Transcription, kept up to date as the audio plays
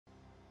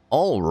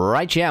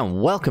Alright, yeah,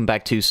 and welcome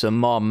back to some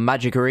more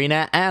Magic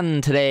Arena,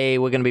 and today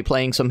we're going to be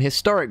playing some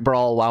Historic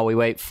Brawl while we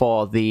wait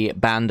for the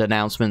banned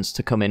announcements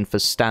to come in for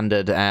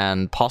Standard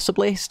and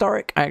possibly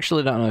Historic. I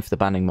actually don't know if they're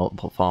banning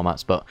multiple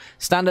formats, but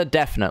Standard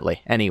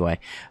definitely. Anyway,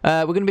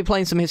 we're going to be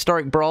playing some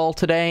Historic Brawl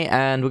today,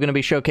 and we're going to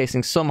be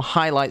showcasing some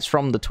highlights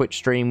from the Twitch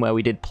stream where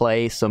we did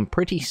play some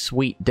pretty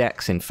sweet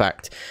decks, in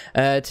fact.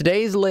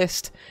 Today's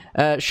list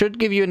should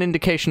give you an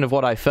indication of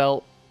what I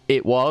felt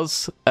it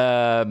was,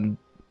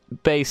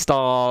 based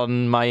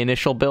on my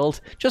initial build,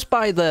 just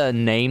by the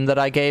name that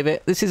I gave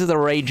it. This is the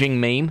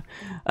Raging Meme.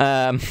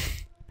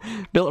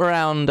 Built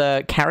around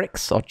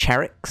Charix, or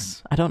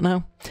Charix, I don't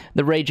know.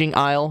 The Raging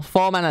Isle,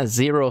 4 mana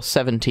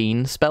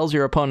 0/17, spells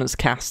your opponent's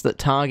cast that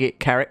target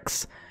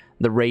Charix,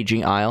 the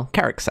Raging Isle.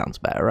 Charix sounds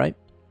better, right?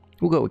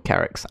 We'll go with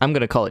Charix. I'm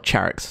going to call it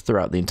Charix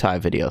throughout the entire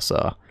video,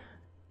 so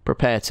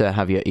prepare to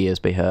have your ears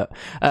be hurt.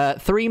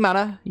 3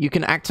 mana, you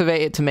can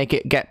activate it to make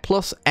it get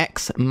plus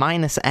X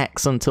minus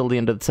X until the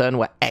end of the turn,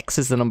 where X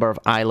is the number of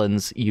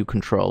islands you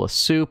control. A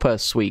super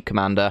sweet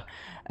commander.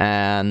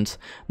 And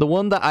the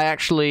one that I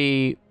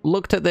actually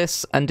looked at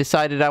this and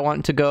decided I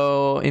wanted to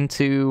go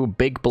into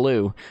Big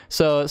Blue.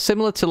 So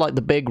similar to like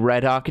the Big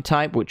Red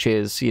archetype, which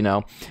is, you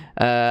know,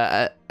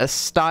 a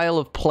style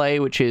of play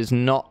which is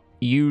not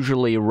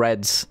usually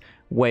Red's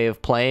way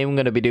of playing. We're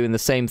going to be doing the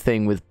same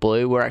thing with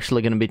blue. We're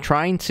actually going to be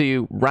trying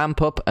to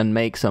ramp up and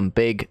make some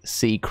big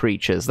sea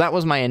creatures. That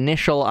was my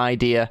initial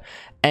idea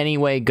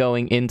anyway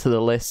going into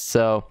the list,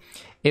 so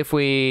if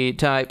we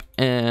type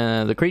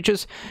the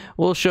creatures,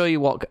 we'll show you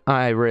what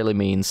I really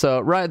mean.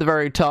 So right at the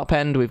very top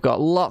end, we've got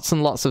lots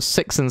and lots of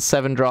 6 and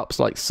 7 drops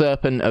like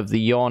Serpent of the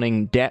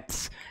Yawning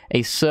Depths,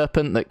 a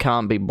serpent that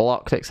can't be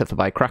blocked except for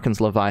by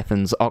Krakens,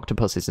 Leviathans,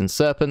 Octopuses, and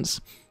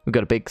Serpents. We've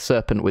got a big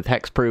serpent with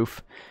hexproof.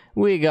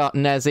 We got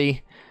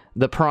Nezzy,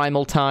 the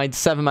Primal Tide,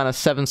 7 mana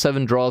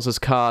 7/7, draws us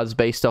cards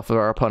based off of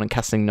our opponent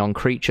casting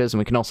non-creatures, and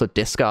we can also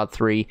discard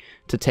 3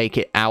 to take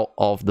it out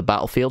of the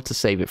battlefield to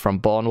save it from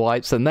board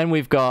wipes. And then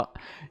we've got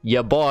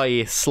your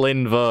boy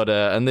Slin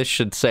Voda, and this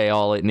should say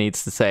all it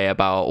needs to say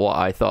about what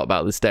I thought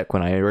about this deck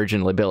when I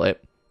originally built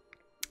it.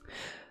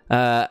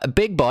 A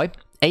big boy,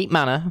 8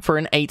 mana for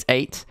an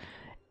 8/8.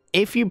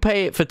 If you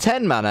pay it for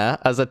 10 mana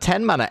as a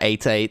 10 mana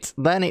 8/8,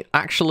 then it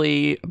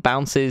actually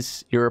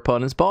bounces your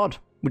opponent's board,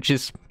 which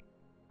is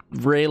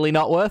really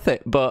not worth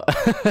it, but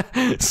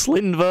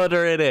Slin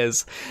Voda it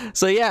is.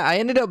 So yeah, I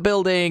ended up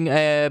building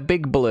a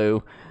Big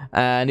Blue,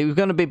 and it was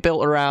going to be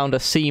built around a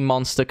sea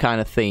monster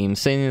kind of theme,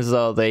 seeing as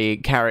though the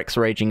Charix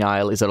Raging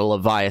Isle is a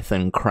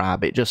Leviathan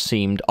crab. It just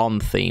seemed on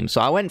theme,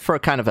 so I went for a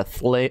kind of a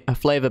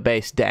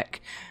flavor-based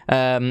deck.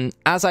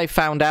 As I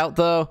found out,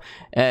 though,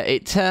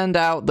 it turned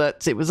out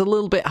that it was a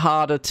little bit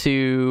harder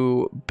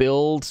to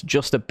build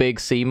just a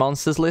big sea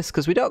monsters list,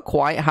 because we don't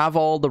quite have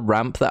all the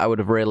ramp that I would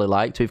have really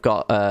liked. We've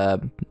got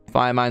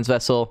Firemind's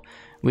Vessel,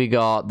 we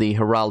got the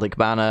Heraldic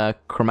Banner,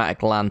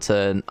 Chromatic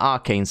Lantern,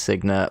 Arcane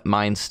Signet,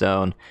 Mind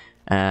Stone,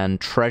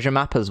 and Treasure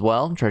Map as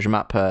well. Treasure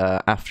Map,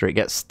 after it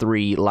gets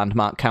 3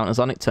 landmark counters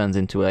on it, turns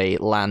into a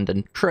land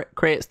and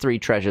creates 3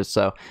 treasures,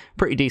 so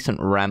pretty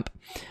decent ramp.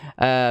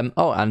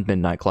 Oh, and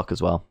Midnight Clock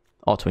as well.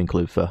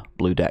 Auto-include for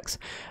blue decks.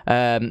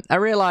 I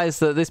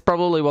realized that this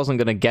probably wasn't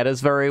going to get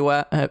us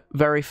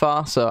very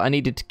far, so I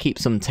needed to keep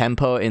some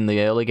tempo in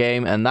the early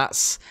game, and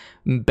that's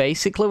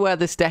basically where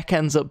this deck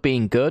ends up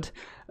being good.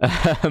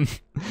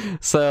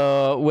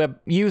 So we're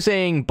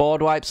using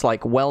board wipes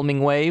like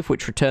Whelming Wave,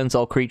 which returns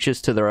all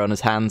creatures to their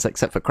owner's hands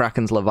except for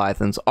Krakens,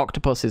 Leviathans,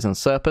 Octopuses, and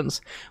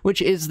Serpents,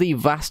 which is the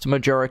vast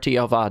majority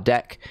of our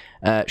deck,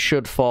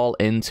 should fall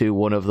into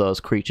one of those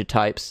creature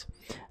types.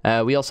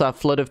 We also have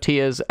Flood of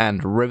Tears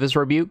and River's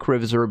Rebuke.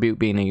 River's Rebuke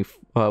being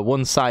a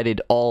one-sided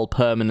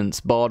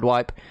all-permanents board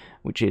wipe,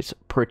 which is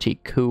pretty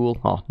cool,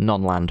 or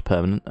non-land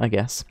permanent, I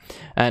guess.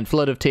 And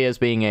Flood of Tears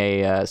being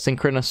a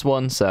synchronous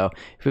one, so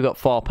if we've got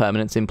 4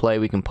 permanents in play,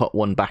 we can put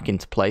one back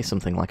into play,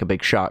 something like a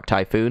big Shark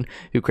Typhoon,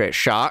 who creates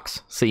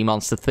sharks, sea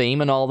monster theme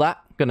and all that.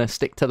 Gonna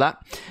stick to that.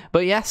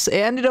 But yes, it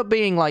ended up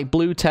being like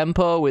blue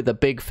tempo with a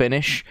big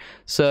finish,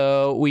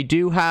 so we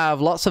do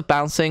have lots of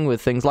bouncing with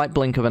things like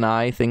Blink of an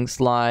Eye, things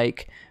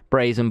like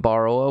Brazen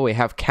Borrower. We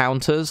have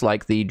counters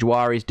like the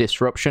Jwari's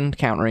Disruption,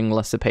 countering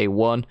unless they pay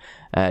 1,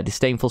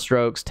 Disdainful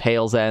Strokes,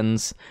 Tail's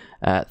Ends,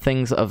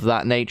 things of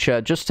that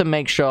nature, just to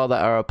make sure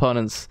that our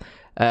opponents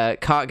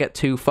can't get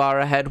too far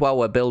ahead while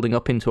we're building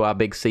up into our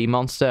big sea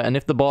monster. And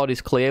if the board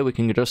is clear, we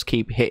can just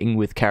keep hitting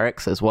with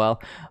Charix as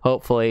well,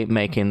 hopefully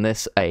making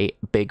this a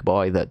big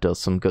boy that does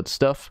some good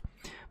stuff.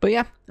 But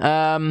yeah,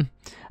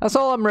 that's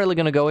all I'm really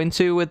going to go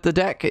into with the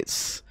deck.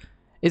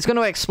 It's going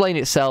to explain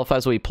itself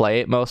as we play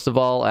it, most of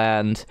all,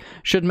 and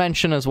should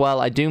mention as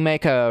well, I do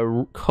make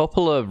a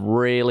couple of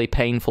really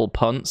painful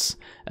punts,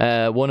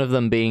 one of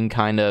them being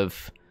kind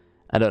of,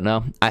 I don't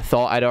know, I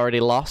thought I'd already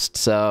lost,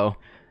 so,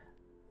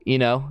 you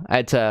know, I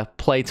had to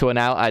play to an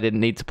out I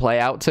didn't need to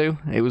play out to.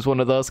 It was one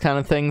of those kind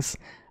of things.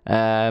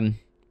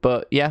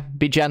 But yeah,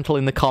 be gentle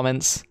in the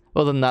comments.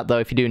 Other than that, though,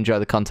 if you do enjoy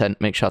the content,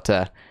 make sure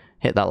to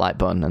hit that like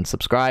button and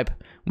subscribe.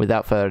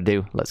 Without further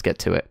ado, let's get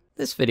to it.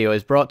 This video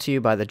is brought to you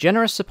by the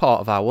generous support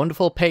of our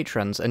wonderful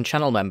patrons and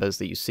channel members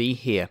that you see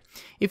here.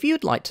 If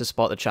you'd like to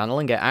support the channel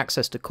and get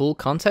access to cool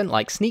content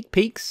like sneak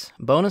peeks,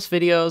 bonus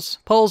videos,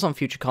 polls on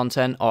future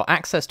content, or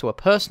access to a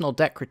personal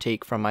deck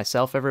critique from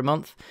myself every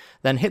month,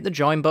 then hit the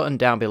join button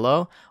down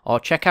below, or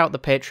check out the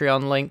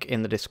Patreon link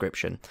in the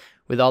description.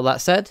 With all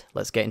that said,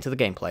 let's get into the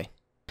gameplay.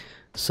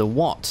 So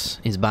what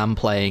is Bam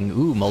playing?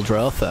 Ooh,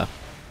 Muldrotha.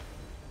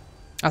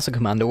 That's a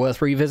commander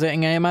worth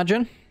revisiting, I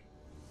imagine.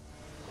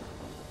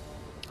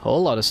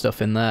 Whole lot of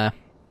stuff in there.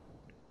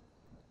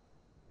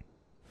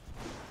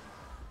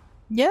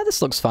 Yeah,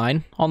 this looks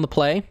fine. On the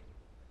play.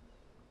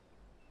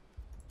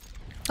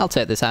 I'll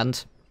take this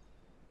hand.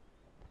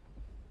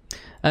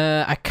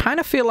 I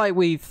kind of feel like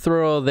we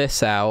throw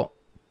this out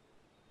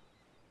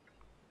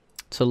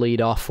to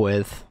lead off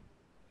with.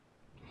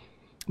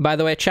 By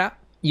the way, chat,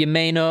 you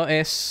may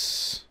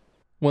notice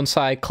once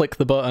I click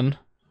the button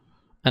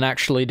and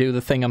actually do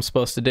the thing I'm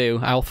supposed to do,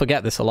 I'll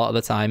forget this a lot of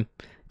the time.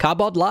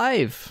 Cardboard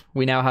Live!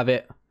 We now have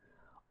it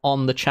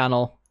on the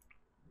channel.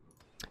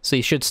 So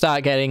you should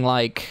start getting,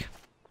 like,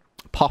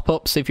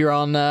 pop-ups if you're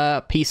on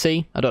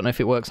PC. I don't know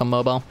if it works on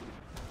mobile.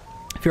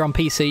 If you're on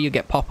PC, you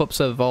get pop-ups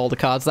of all the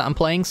cards that I'm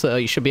playing, so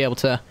you should be able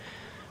to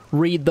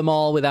read them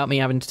all without me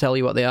having to tell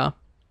you what they are.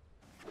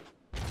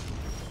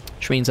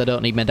 Which means I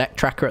don't need my deck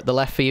tracker at the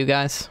left for you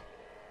guys.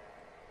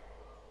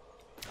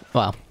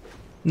 Well,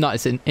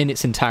 not in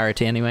its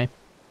entirety, anyway.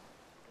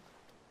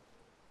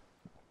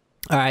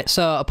 Alright,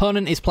 so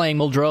opponent is playing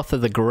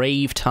Muldrotha the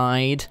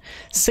Gravetide.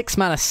 6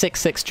 mana,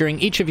 6/6 during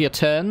each of your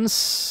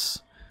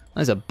turns.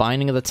 There's a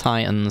Binding of the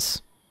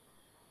Titans.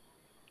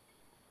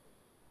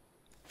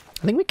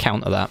 I think we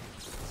counter that.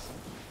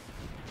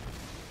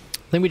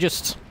 I think we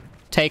just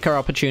take our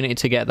opportunity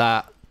to get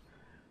that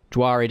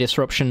Dwari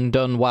Disruption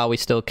done while we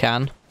still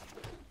can.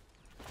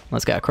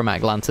 Let's get a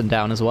Chromatic Lantern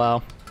down as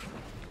well.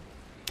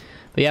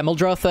 But yeah,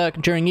 Muldrotha,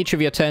 during each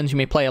of your turns you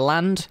may play a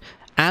land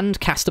and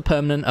cast a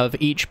permanent of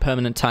each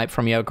permanent type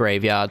from your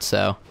graveyard,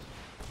 so...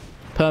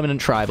 Permanent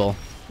tribal.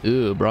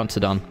 Ooh,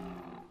 Brontodon.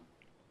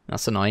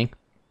 That's annoying.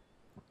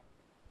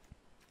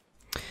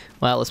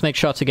 Well, let's make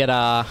sure to get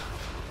our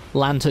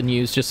Lantern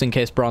used just in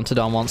case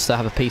Brontodon wants to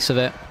have a piece of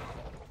it.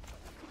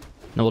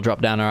 And we'll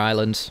drop down our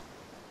island.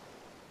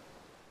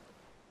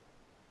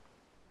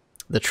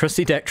 The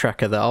trusty deck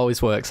tracker that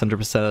always works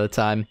 100% of the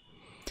time.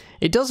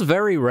 It does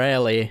very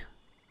rarely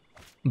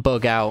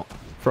bug out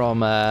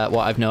from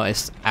what I've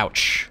noticed.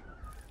 Ouch.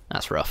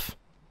 That's rough.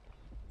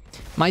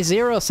 My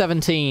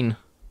 0-17.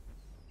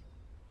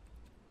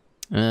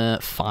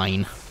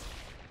 Fine.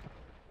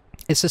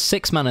 It's a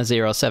 6 mana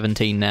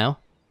 0-17 now.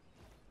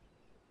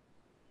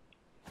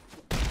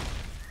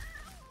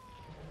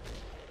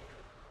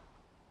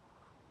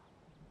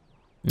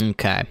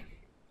 Okay.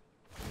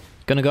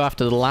 Gonna go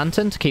after the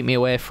Lantern to keep me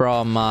away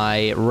from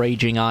my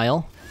Raging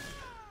Isle.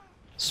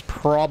 It's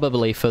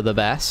probably for the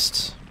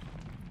best.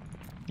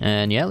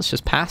 And yeah, let's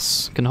just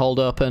pass. Can hold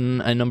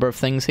open a number of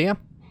things here.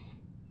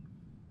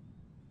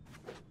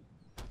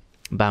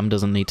 Bam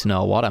doesn't need to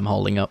know what I'm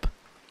holding up.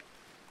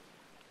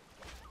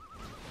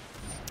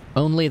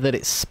 Only that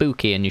it's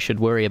spooky and you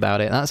should worry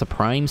about it. That's a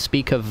Prime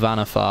Speaker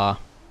Vannifar.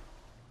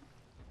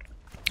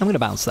 I'm gonna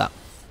bounce that.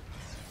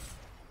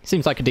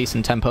 Seems like a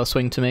decent tempo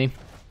swing to me.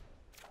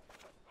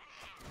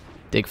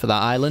 Dig for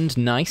that island.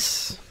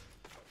 Nice.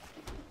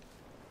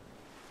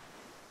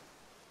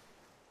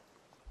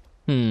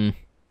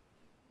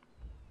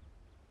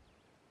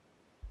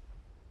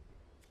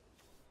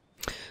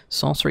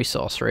 Sorcery,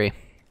 sorcery.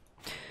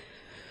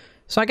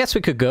 So I guess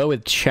we could go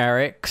with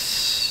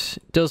Charix.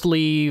 It does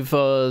leave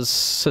us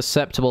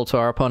susceptible to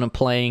our opponent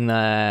playing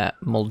their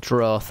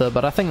Muldrotha,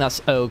 but I think that's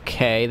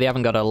okay. They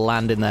haven't got a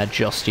land in there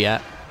just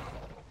yet.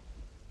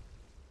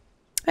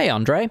 Hey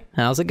Andre,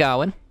 how's it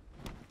going?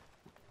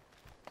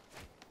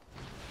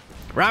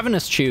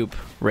 Ravenous Tube.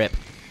 Rip.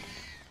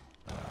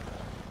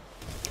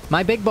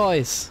 My big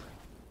boys.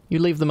 You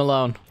leave them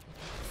alone.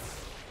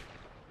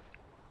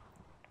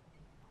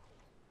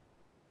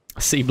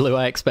 Sea Blue,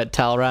 I expect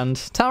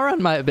Talrand. Talrand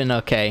might have been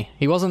okay.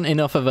 He wasn't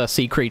enough of a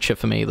sea creature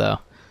for me, though.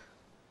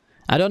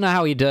 I don't know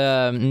how he'd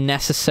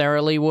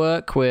necessarily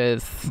work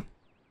with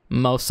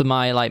most of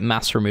my like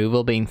mass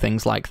removal being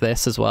things like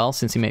this as well,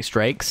 since he makes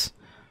drakes.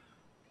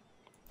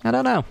 I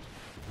don't know.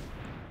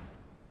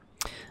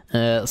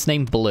 Let's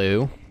name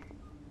Blue.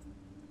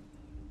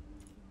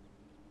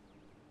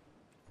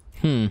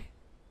 I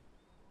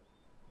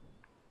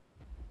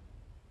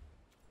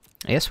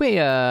guess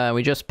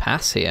we just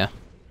pass here.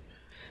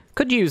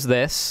 Could use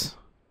this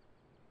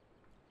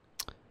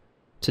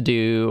to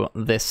do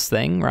this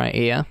thing right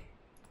here.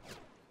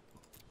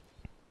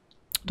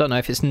 Don't know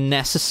if it's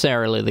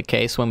necessarily the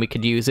case when we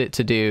could use it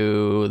to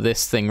do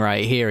this thing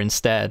right here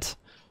instead.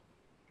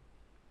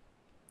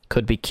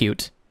 Could be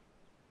cute.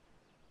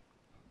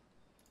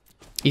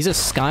 He's a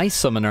Sky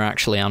Summoner,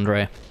 actually,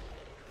 Andre.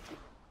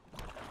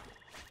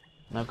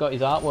 And I've got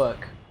his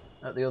artwork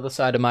at the other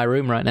side of my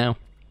room right now.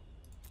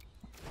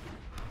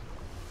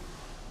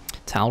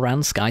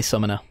 Talrand Sky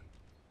Summoner.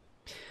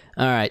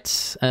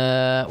 Alright,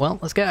 well,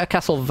 let's get a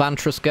Castle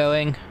Vantress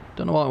going.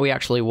 Don't know what we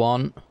actually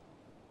want.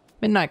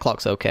 Midnight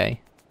clock's okay.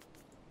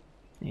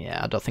 Yeah,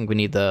 I don't think we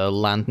need the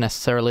land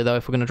necessarily, though,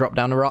 if we're going to drop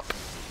down a rock.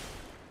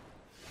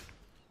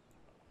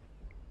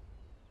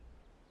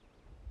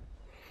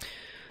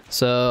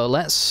 So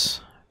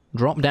let's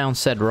drop down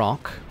said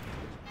rock.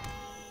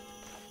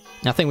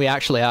 I think we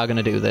actually are going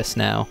to do this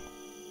now.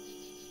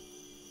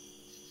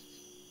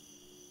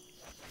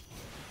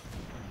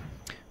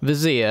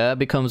 Vizier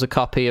becomes a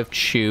copy of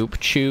Choop.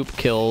 Choop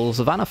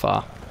kills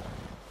Vanifar.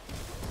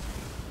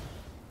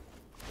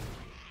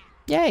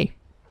 Yay.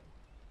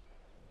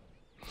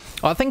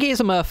 Oh, I think he's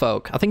a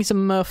merfolk. I think he's a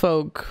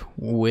merfolk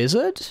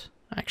wizard?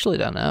 I actually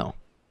don't know.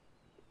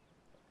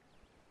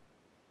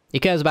 He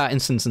cares about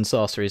instants and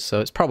sorceries, so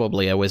it's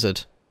probably a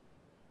wizard.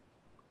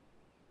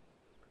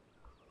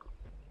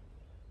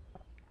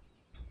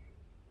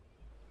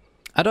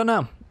 I don't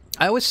know.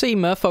 I always see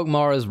merfolk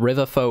more as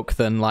river folk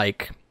than,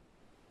 like,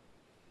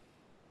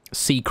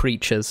 sea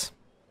creatures.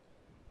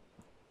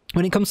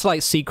 When it comes to,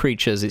 like, sea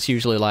creatures, it's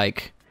usually,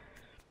 like,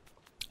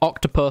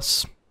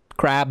 octopus,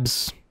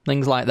 crabs,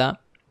 things like that.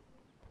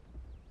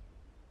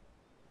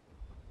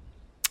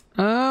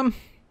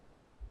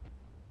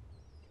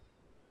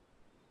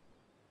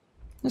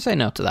 Let's say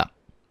no to that.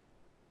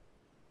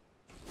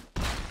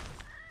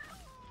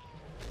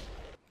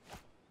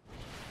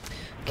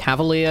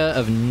 Cavalier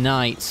of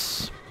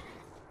Knights.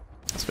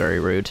 That's very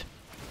rude.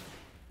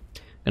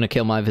 Gonna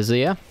kill my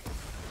Vizier.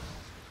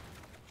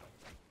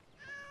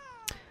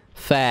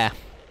 Fair.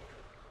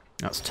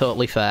 That's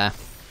totally fair.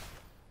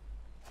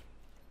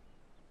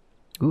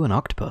 Ooh, an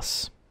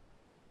octopus.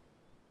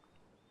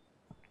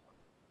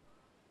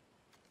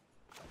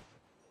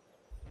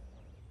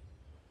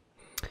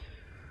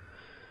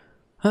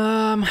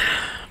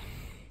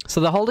 So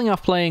they're holding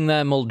off playing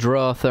their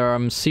Muldrotha,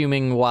 I'm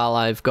assuming, while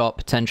I've got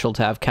potential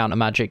to have counter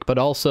magic, but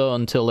also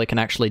until they can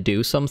actually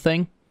do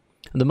something.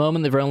 At the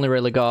moment, they've only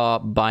really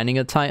got Binding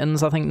of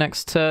Titans, I think,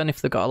 next turn,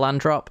 if they've got a land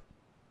drop.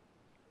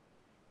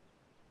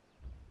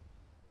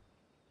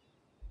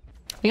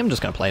 I think I'm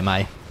just going to play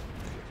my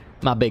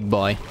big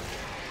boy.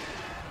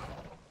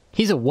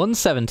 He's a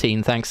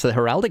 117 thanks to the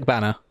Heraldic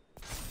Banner.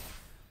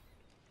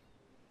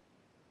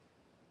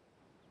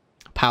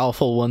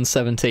 Powerful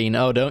 117.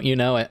 Oh, don't you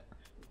know it?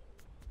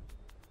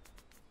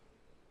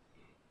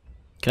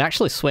 Can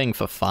actually swing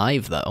for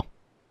 5, though.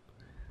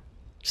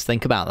 Just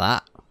think about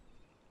that.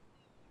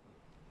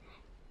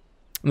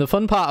 And the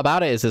fun part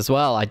about it is, as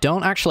well, I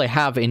don't actually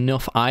have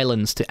enough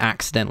islands to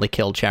accidentally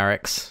kill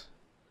Charix.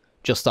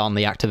 Just on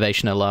the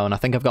activation alone. I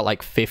think I've got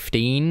like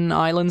 15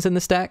 islands in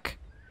this deck.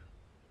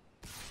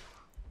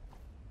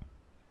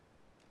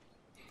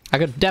 I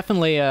could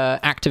definitely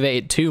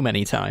activate it too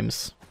many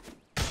times.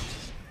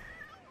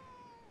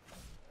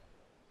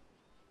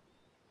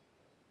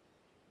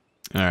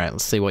 Alright,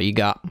 let's see what you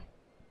got.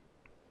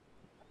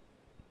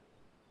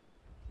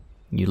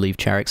 You leave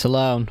Charix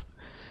alone.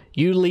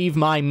 You leave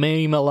my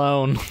meme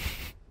alone.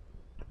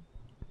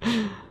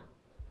 I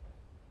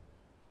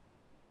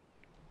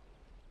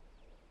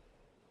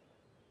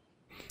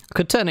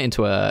could turn it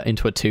into a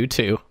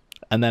 2/2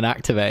 and then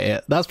activate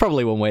it. That's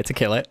probably one way to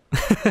kill it.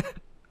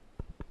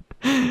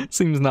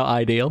 Seems not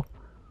ideal.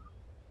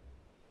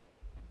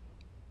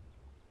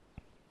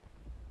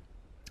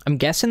 I'm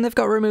guessing they've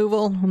got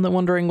removal, and they're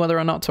wondering whether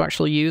or not to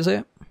actually use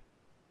it.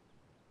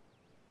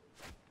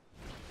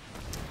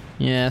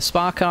 Yeah,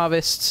 Spark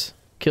Harvest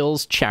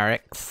kills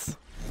Charix.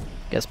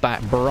 Gets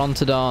back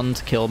Brontodon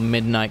to kill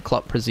Midnight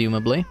Clock,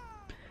 presumably.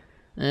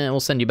 And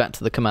we'll send you back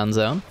to the command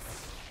zone.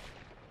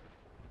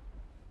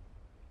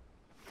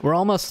 We're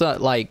almost at,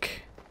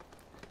 like,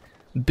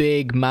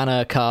 big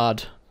mana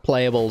card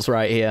playables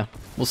right here.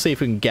 We'll see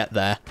if we can get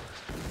there.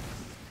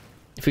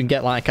 If we can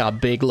get, like, our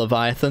big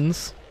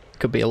Leviathans,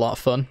 could be a lot of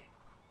fun.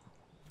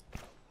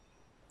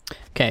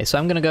 Okay, so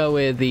I'm going to go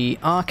with the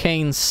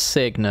Arcane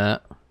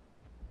Signet.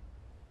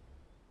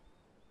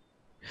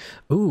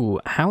 Ooh,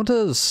 how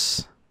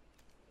does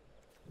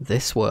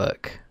this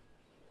work?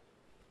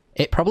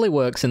 It probably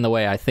works in the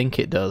way I think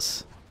it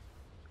does.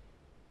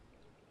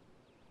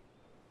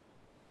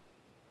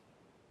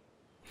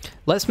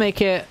 Let's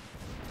make it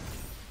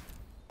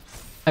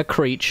a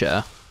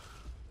creature.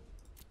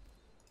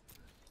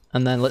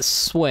 And then let's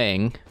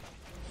swing.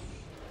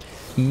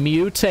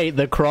 Mutate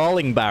the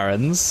Crawling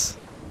Barons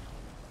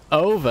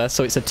over,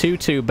 so it's a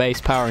 2/2 base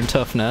power and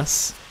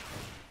toughness.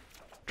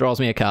 Draws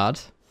me a card.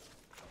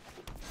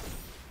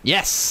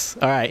 Yes!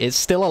 Alright, it's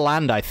still a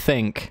land, I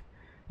think.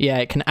 Yeah,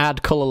 it can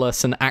add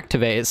colorless and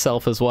activate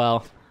itself as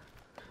well.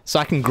 So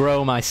I can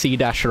grow my Sea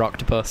Dasher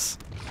Octopus.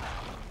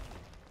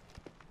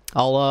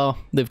 Although,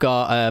 they've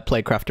got a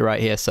Plaguecrafter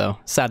right here, so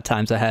sad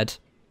times ahead.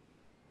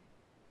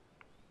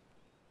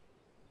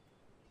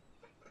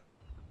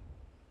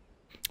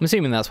 I'm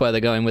assuming that's where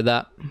they're going with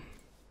that.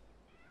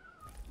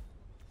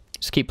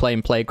 Just keep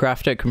playing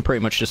Plaguecrafter, it can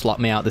pretty much just lock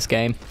me out this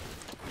game.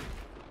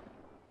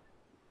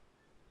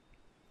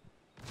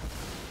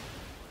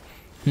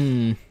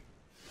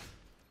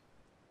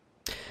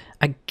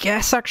 I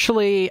guess,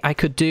 actually, I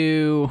could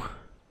do...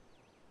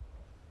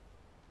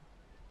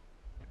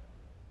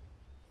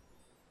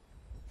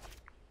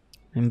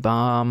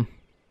 Embalm.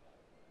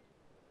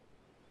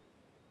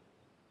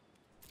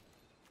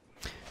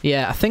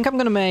 Yeah, I think I'm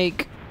going to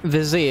make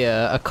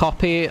Vizier a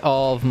copy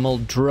of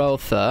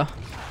Muldrotha.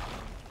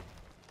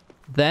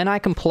 Then I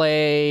can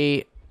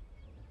play...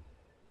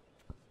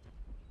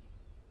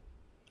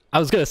 I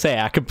was going to say,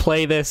 I could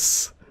play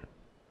this...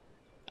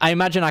 I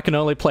imagine I can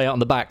only play it on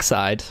the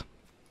backside.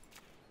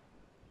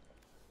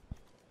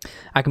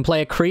 I can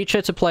play a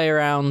creature to play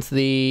around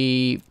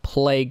the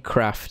Plague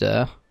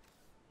Crafter.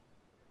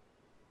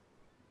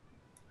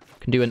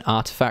 Can do an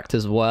artifact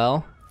as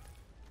well.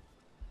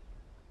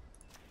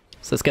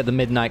 So let's get the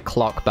Midnight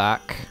Clock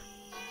back.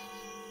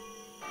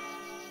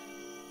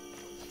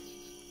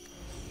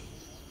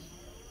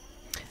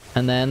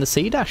 And then the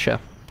Sea Dasher.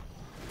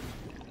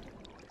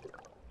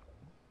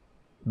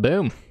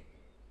 Boom.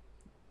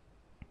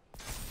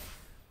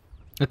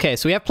 Okay,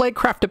 so we have Plague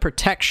Crafter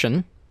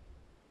Protection.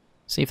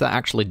 See if that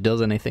actually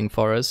does anything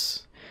for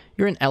us.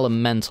 You're an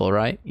elemental,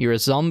 right? You're a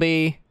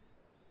zombie.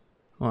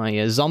 Oh,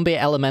 yeah, zombie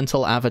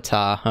elemental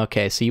avatar.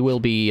 Okay, so you will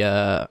be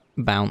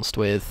bounced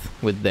with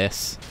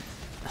this.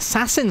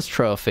 Assassin's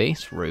Trophy.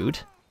 It's rude.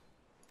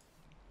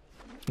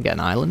 Get an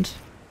island.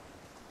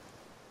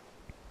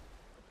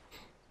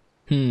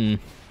 And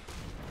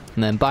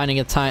then Binding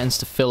of Titans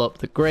to fill up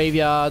the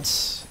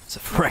graveyards. It's a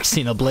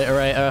Phyrexian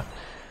Obliterator.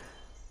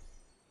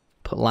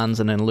 Put lands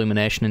and an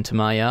Illumination into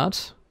my yard.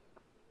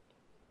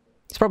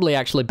 It's probably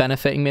actually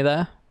benefiting me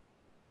there.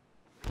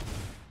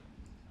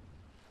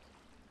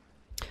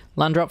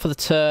 Land drop for the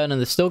turn,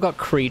 and they've still got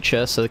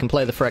creature, so they can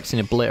play the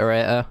Phyrexian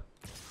Obliterator.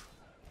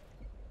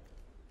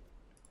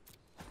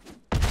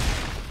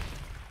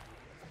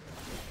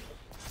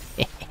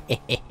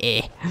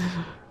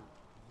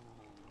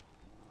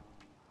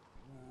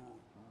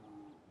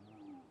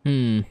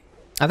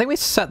 I think we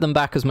set them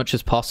back as much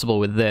as possible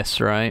with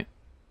this, right?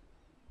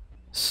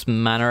 It's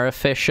mana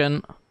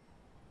efficient.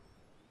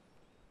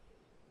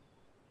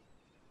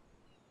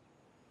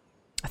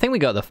 I think we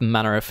got the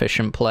mana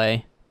efficient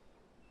play.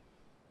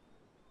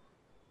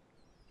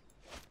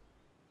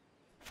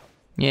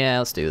 Yeah,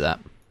 let's do that.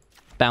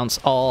 Bounce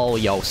all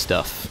yo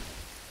stuff.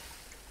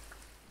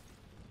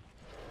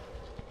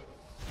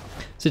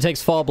 So it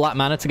takes 4 black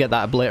mana to get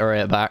that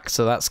Obliterator back,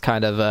 so that's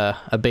kind of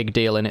a big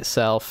deal in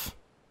itself.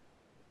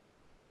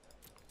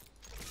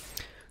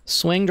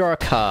 Swing, draw a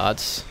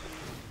card.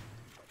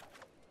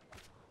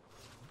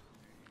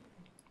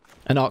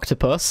 An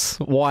octopus.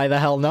 Why the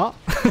hell not?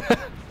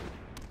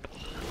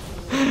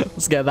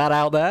 Let's get that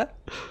out there.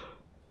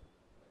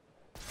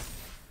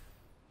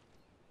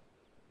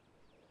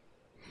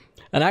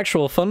 An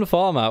actual fun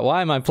format.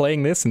 Why am I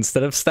playing this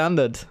instead of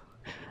standard?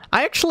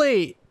 I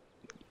actually...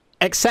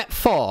 Except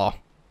for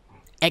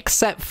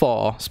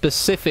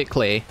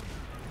specifically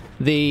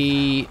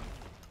the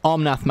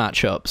Omnath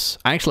matchups,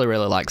 I actually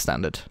really like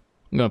standard.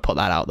 I'm going to put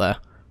that out there.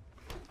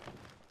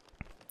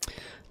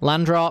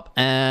 Land drop,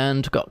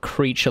 and got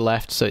creature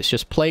left, so it's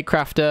just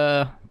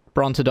Plaguecrafter,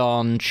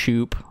 Brontodon,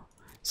 Choop.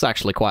 It's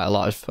actually quite a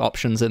lot of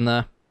options in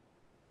there.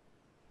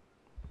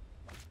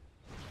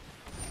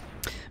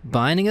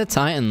 Binding of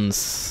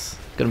Titans.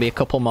 Gonna be a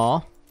couple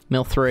more.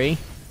 Mill 3.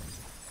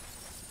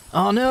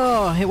 Oh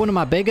no, I hit one of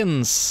my big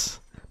uns.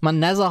 My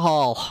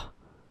Nezahal.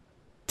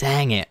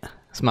 Dang it.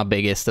 It's my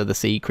biggest of the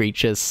sea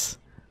creatures.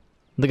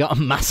 They got a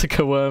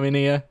Massacre Worm in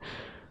here.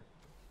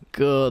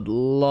 Good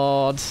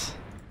lord.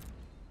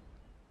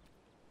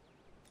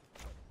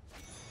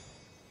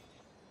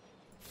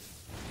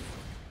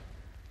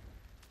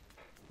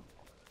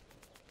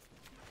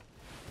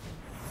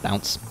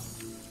 Bounce.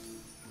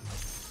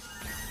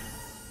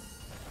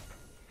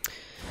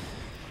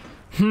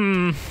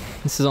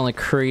 This is only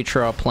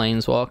creature or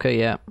planeswalker,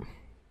 yeah.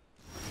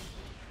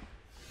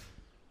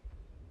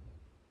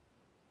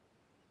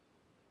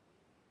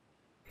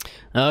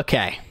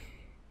 Okay.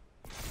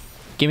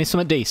 Give me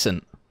something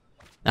decent.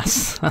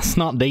 That's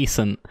not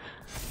decent.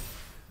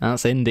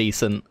 That's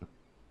indecent.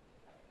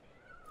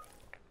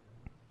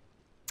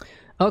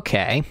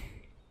 Okay.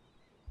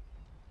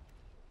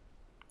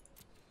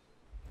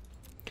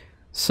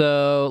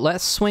 So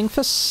let's swing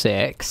for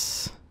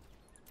 6.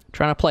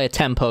 Trying to play a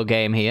tempo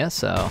game here,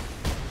 so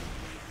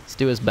let's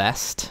do his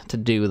best to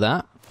do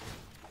that.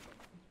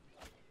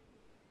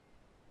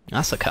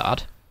 That's a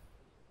card.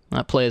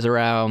 That plays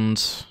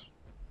around...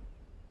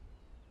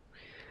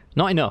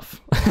 Not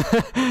enough.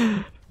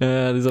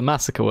 There's a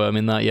Massacre Worm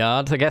in that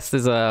yard. I guess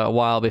there's a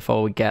while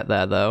before we get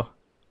there, though.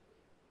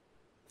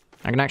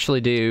 I can actually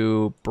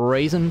do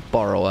Brazen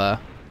Borrower.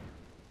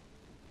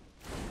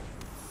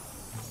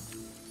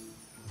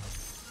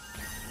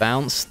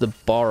 Bounce the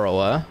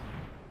Borrower.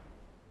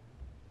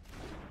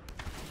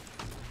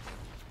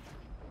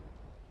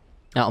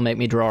 That'll make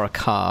me draw a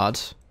card.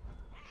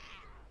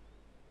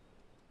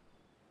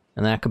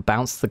 And then I could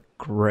bounce the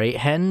Great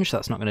Henge.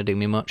 That's not going to do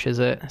me much, is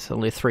it? It's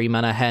only a 3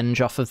 mana Henge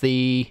off of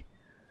the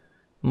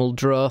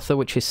Muldrotha,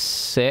 which is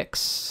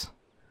 6.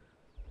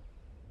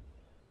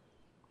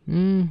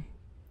 It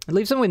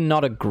leaves them with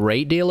not a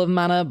great deal of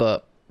mana,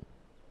 but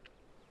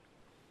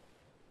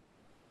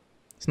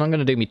it's not going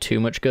to do me too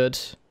much good.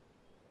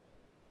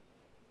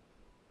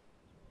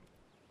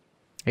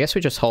 I guess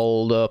we just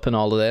hold open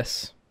all of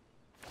this.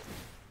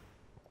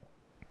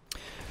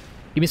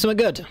 Give me something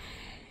good.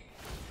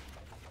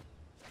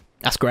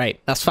 That's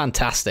great. That's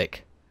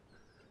fantastic.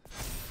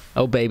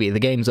 Oh baby, the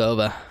game's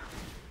over.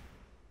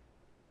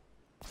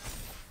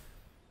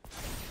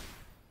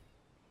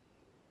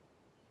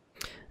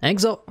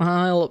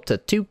 Exile up to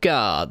 2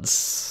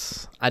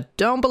 cards. I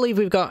don't believe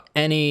we've got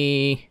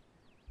any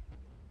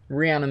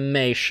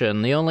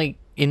reanimation. The only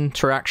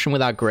interaction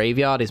with our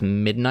graveyard is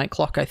Midnight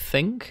Clock, I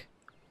think.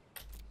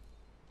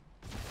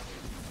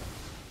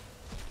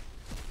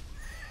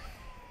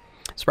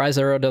 Surprise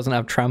Zero doesn't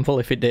have Trample.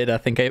 If it did, I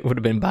think it would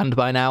have been banned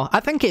by now. I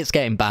think it's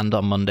getting banned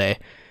on Monday.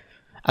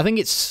 I think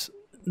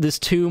there's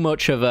too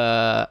much of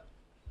a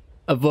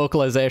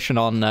vocalization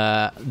on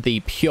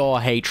the pure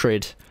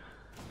hatred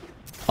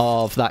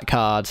of that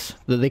card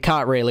that they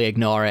can't really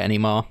ignore it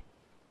anymore.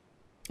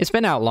 It's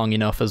been out long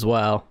enough as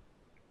well.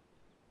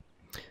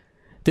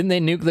 Didn't they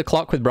nuke the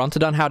clock with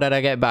Brontodon? How did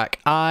I get it back?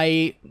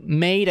 I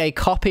made a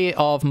copy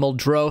of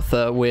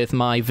Muldrotha with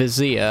my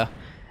Vizier,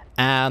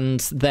 and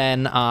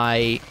then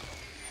I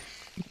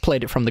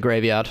played it from the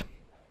graveyard.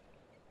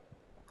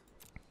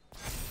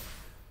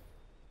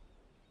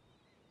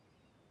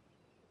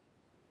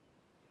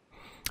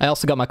 I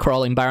also got my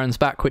Crawling Barons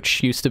back,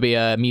 which used to be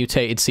a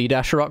mutated Sea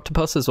Dasher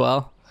Octopus as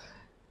well.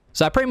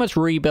 So I pretty much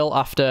rebuilt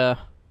after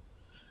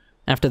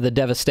the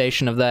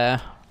devastation of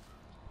their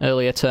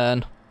earlier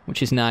turn,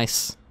 which is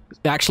nice.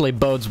 It actually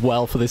bodes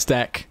well for this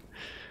deck.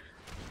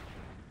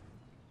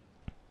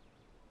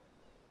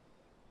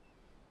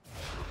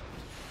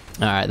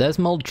 Alright, there's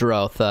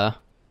Muldrotha.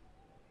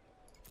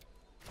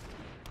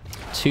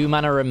 2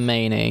 mana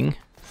remaining.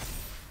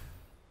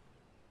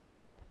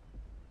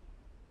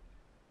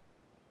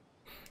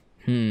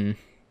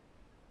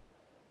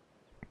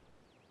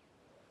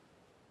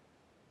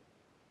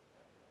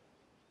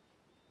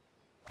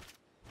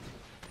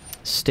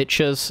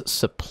 Stitcher's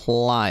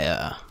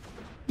Supplier.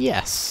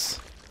 Yes.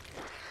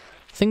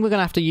 I think we're going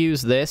to have to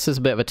use this as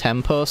a bit of a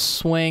tempo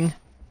swing.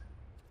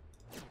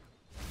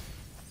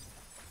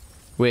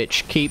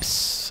 Which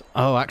keeps...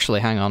 Oh, actually,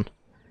 hang on.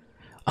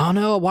 Oh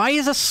no, why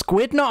is a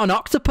squid not an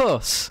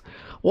octopus?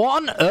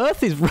 What on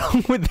earth is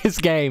wrong with this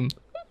game?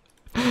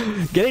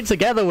 Get it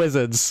together,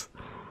 Wizards.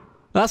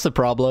 That's a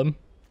problem.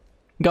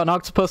 Got an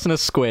octopus and a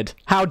squid.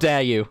 How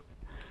dare you?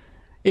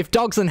 If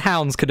dogs and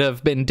hounds could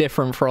have been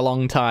different for a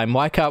long time,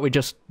 why can't we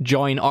just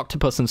join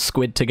octopus and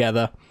squid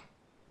together?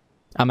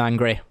 I'm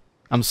angry.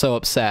 I'm so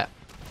upset.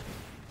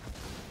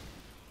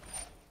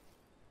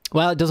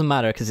 Well, it doesn't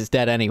matter because it's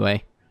dead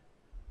anyway.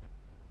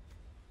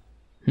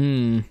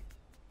 Nothing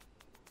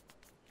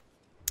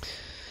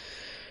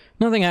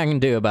I can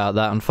do about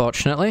that,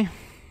 unfortunately.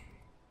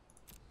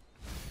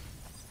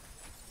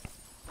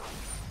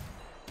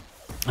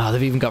 Oh,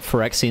 they've even got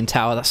Phyrexian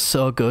Tower. That's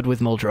so good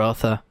with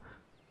Muldrotha.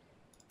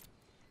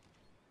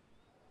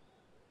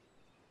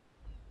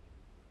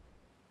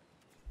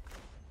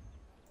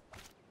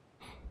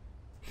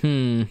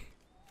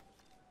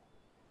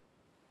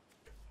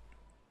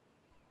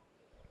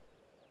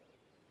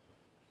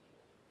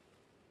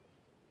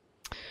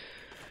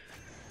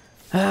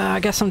 I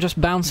guess I'm just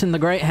bouncing the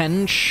Great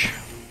Henge.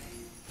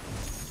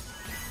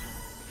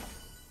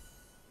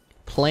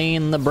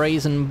 Playing the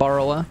Brazen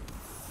Borrower.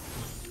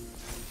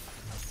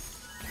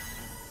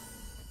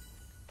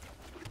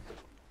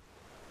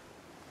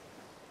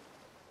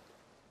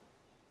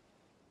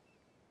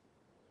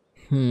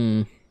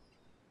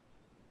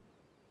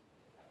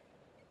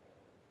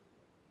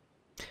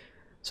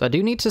 So I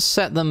do need to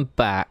set them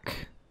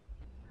back.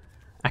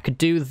 I could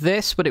do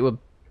this, but it would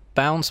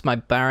bounce my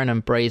Baron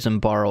and Brazen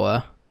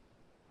Borrower.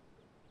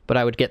 But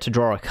I would get to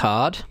draw a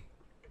card.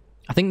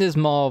 I think there's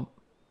more...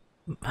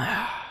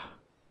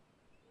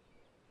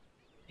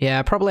 Yeah,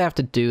 I probably have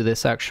to do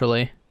this,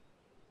 actually.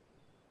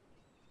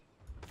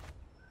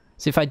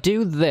 So if I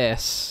do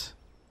this,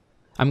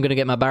 I'm going to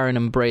get my Baron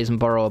and Brazen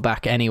Borrower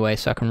back anyway,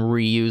 so I can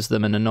reuse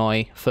them and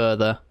annoy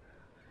further.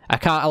 I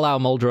can't allow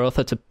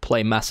Muldrotha to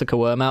play Massacre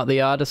Worm out the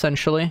yard,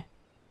 essentially.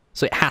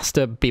 So it has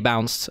to be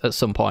bounced at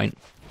some point.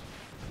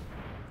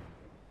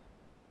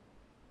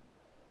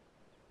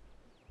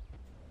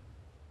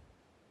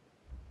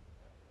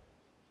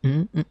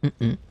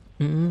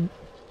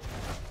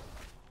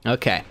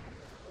 Okay.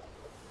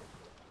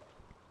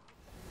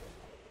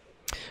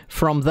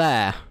 From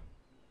there,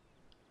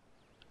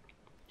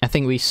 I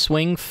think we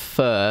swing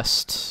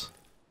first.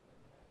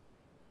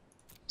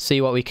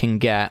 See what we can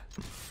get.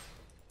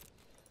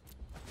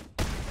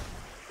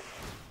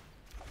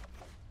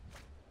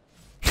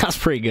 That's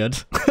pretty good.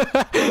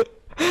 I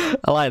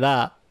like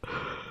that.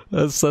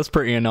 That's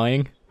pretty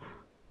annoying.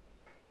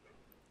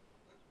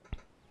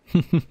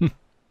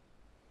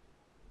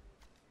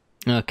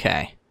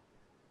 Okay.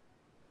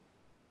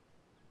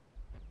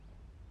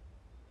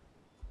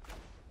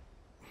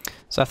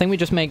 So I think we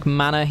just make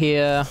mana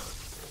here.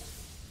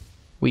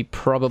 We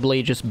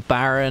probably just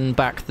Baron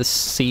back the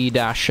Sea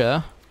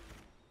Dasher.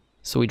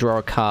 So we draw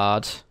a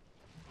card.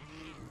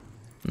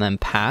 And then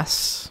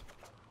pass.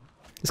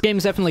 This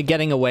game's definitely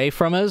getting away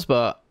from us,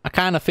 but I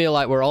kind of feel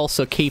like we're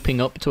also keeping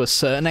up to a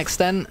certain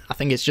extent. I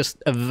think it's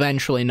just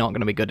eventually not going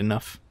to be good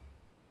enough.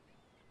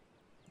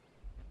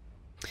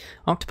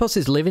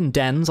 Octopuses live in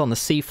dens on the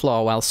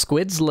seafloor, while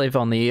squids live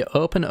on the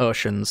open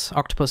oceans.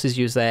 Octopuses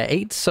use their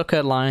 8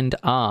 sucker-lined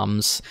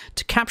arms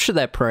to capture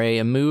their prey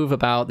and move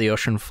about the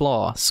ocean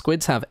floor.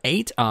 Squids have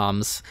 8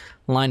 arms,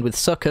 lined with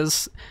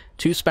suckers,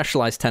 2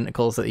 specialized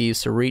tentacles that they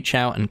use to reach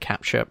out and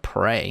capture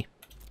prey.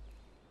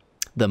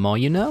 The more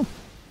you know.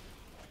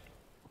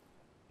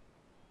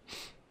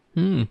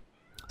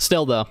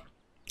 Still, though,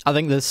 I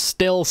think there's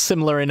still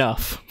similar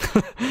enough.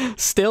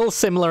 Still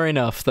similar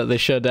enough that they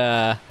should,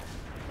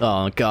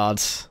 oh,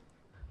 God.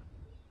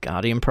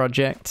 Guardian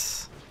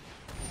Project.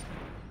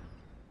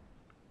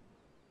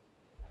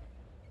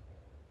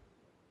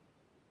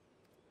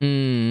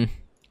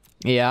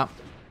 Yeah.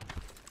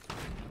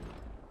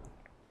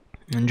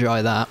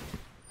 Enjoy that.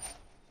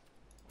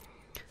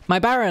 My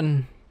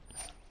Baron.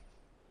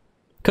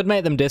 Could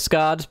make them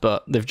discard,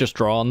 but they've just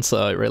drawn,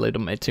 so it really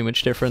doesn't make too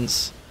much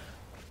difference.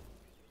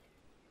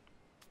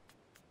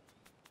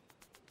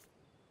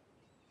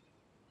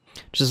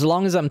 Just as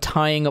long as I'm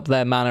tying up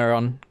their mana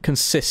on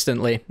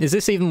consistently. Is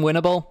this even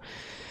winnable?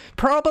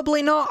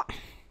 Probably not.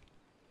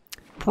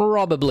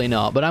 Probably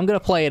not, but I'm going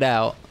to play it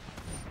out.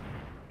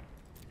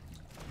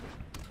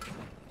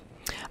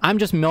 I'm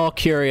just more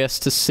curious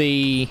to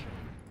see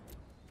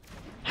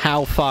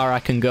how far I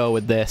can go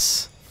with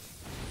this.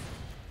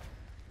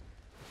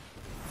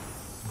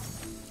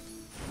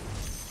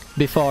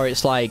 Before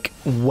it's like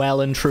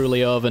well and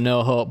truly over,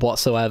 no hope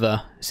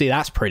whatsoever. See,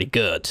 that's pretty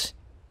good.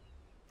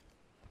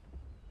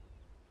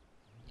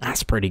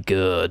 That's pretty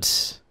good.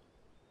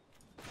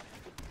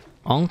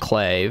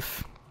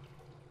 Enclave.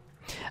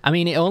 I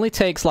mean, it only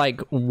takes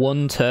like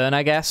 1 turn,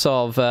 I guess,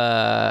 of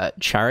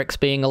Charix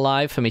being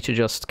alive for me to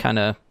just kind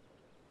of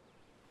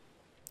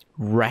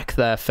wreck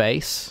their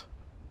face.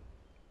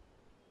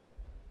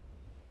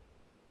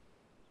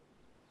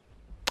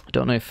 I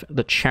don't know if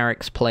the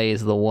Charix play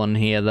is the one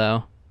here,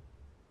 though.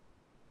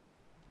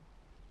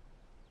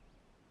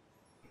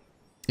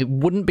 It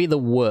wouldn't be the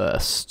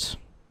worst.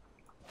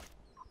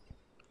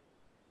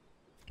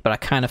 But I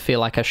kind of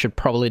feel like I should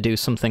probably do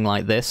something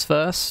like this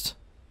first.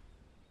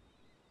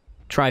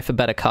 Try for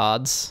better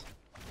cards.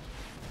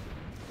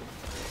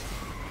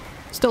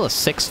 Still a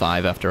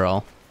 6/5 after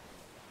all.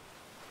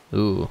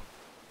 Ooh.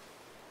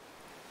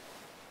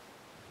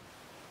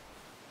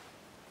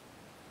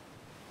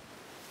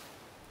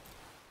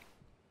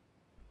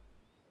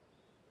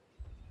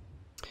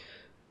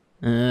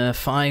 Uh,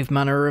 5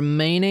 mana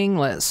remaining.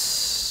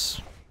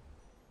 Let's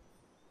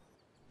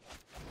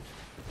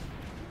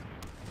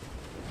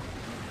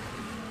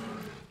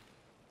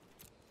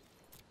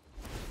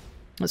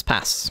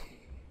pass.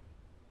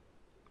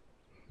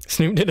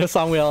 Snoop did a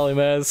song with Ollie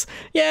Murs.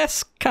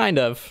 Yes, kind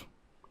of.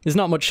 There's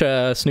not much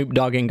Snoop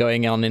dogging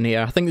going on in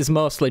here. I think it's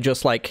mostly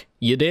just like,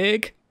 you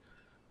dig?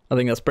 I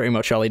think that's pretty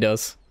much all he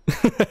does.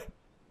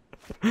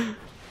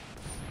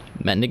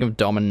 Mending of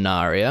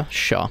Dominaria,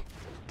 sure.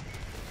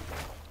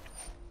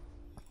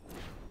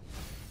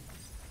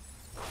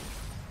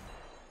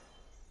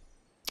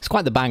 It's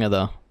quite the banger,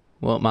 though.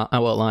 I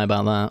won't lie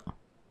about that.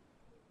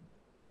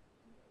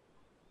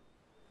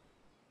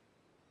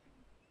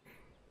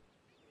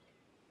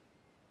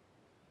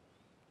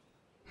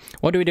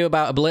 What do we do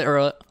about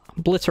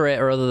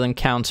Obliterator other than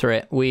counter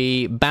it?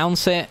 We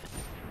bounce it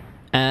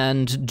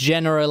and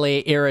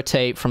generally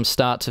irritate from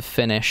start to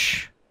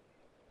finish.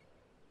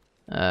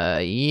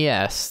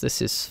 Yes,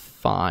 this is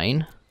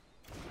fine.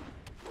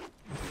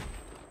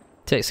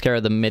 Takes care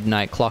of the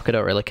midnight clock, I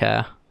don't really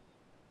care.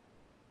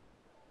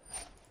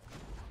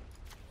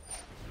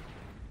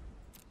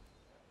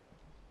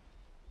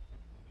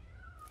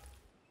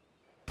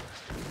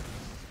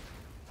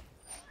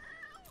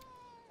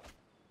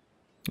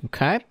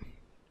 Okay.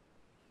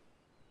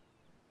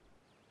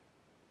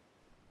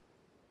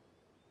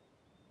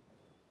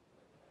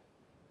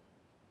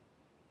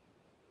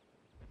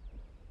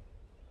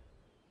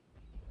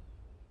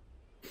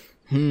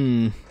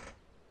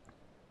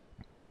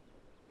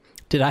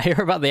 Did I hear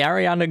about the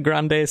Ariana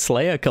Grande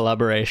Slayer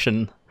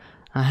collaboration?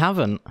 I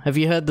haven't. Have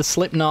you heard the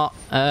Slipknot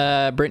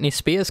Britney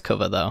Spears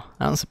cover, though?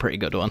 That's a pretty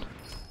good one.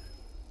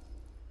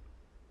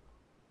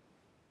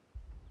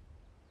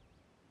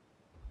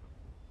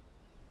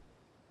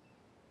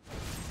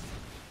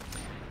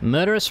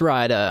 Murderous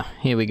Rider.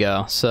 Here we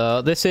go.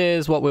 So this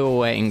is what we were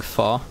waiting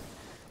for.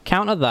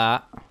 Counter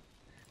that.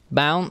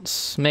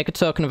 Bounce. Make a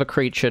token of a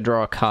creature.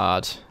 Draw a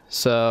card.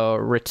 So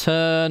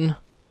return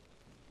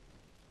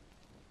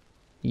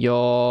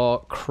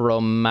your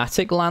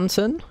Chromatic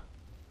Lantern.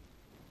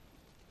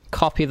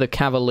 Copy the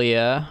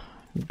Cavalier.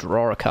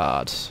 Draw a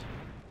card.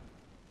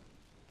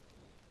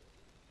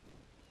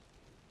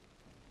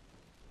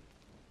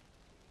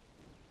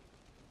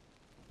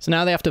 So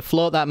now they have to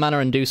float that mana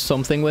and do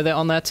something with it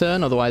on their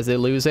turn, otherwise they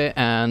lose it,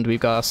 and we've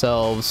got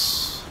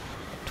ourselves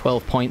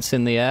 12 points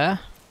in the air.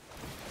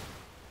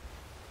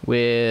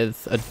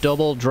 With a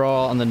double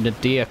draw on the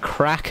Nadir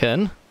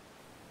Kraken.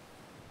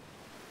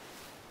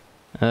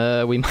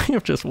 We might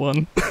have just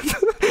won.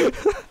 I'll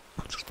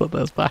just put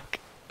those back.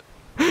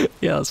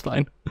 Yeah, that's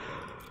fine.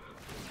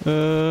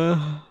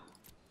 That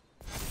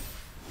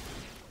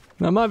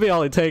might be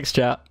all it takes,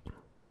 chat.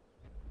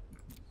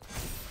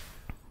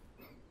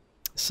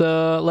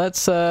 So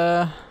let's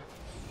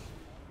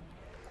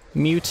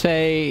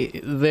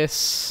mutate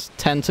this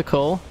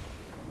tentacle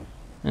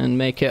and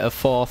make it a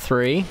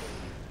 4-3.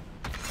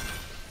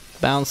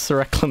 Bounce the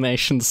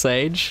Reclamation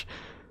Sage.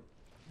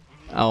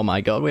 Oh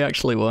my god, we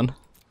actually won.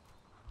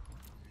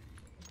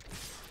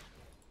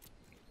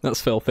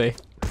 That's filthy.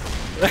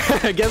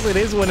 I guess it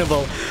is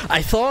winnable.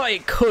 I thought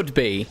it could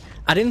be.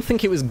 I didn't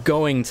think it was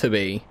going to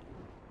be.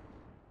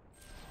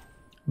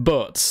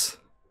 But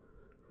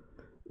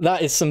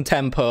that is some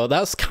tempo.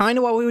 That's kind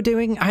of what we were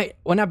doing.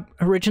 When I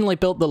originally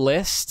built the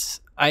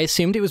list, I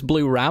assumed it was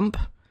blue ramp.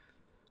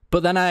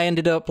 But then I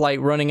ended up like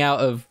running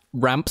out of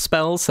ramp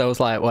spells, so I was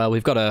like, well,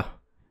 we've got to...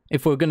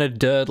 If we're gonna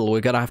durdle,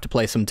 we're gonna have to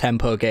play some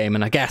tempo game,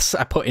 and I guess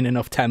I put in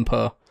enough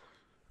tempo.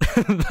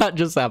 That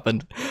just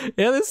happened.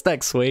 Yeah, this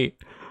deck's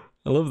sweet.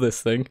 I love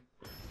this thing.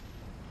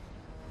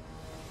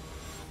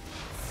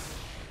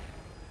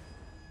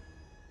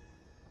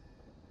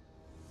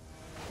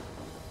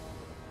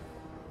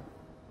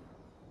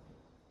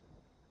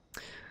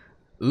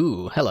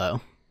 Ooh,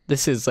 hello.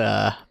 This is,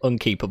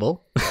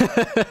 unkeepable.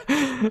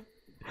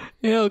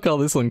 Yeah, I'll call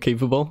this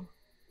unkeepable.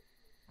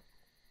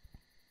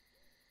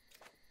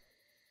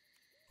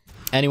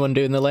 Anyone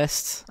doing the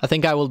list? I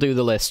think I will do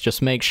the list.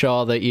 Just make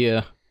sure that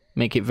you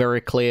make it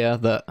very clear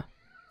that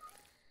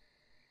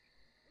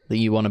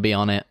you want to be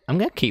on it. I'm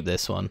gonna keep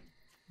this one.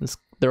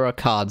 There are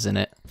cards in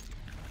it.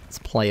 It's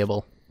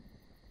playable.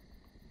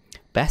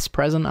 Best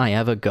present I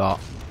ever got.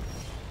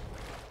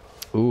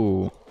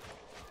 Ooh.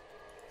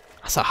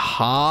 That's a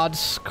hard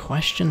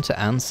question to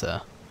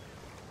answer.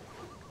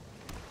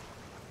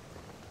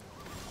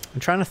 I'm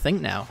trying to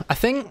think now. I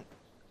think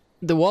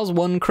there was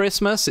one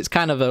Christmas. It's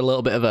kind of a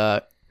little bit of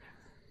a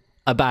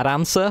bad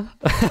answer.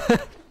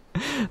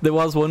 There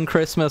was one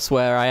Christmas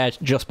where I had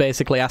just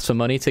basically asked for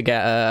money to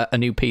get a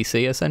new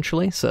PC,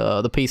 essentially.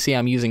 So the PC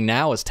I'm using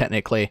now is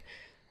technically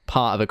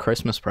part of a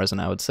Christmas present,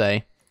 I would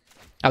say.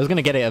 I was going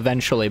to get it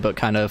eventually, but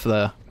kind of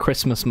the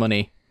Christmas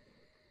money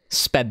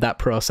sped that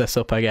process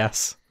up, I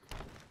guess.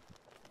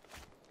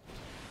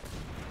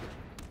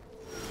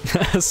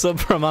 Sub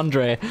from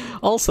Andre.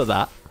 Also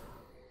that.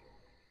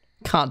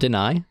 Can't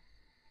deny.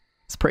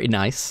 It's pretty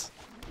nice.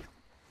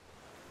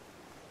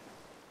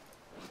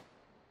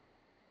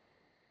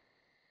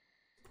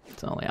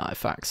 It's only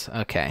artifacts.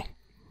 Okay.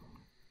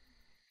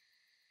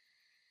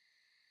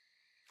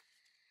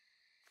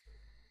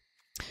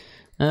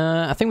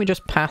 I think we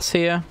just pass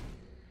here.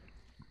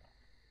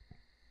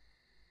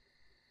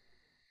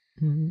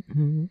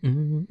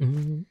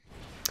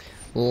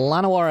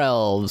 Llanowar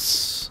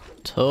Elves.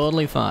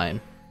 Totally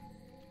fine.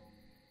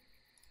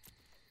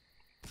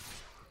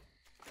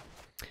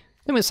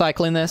 Then we're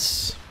cycling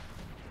this.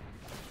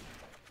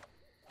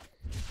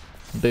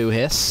 Boo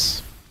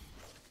Hiss.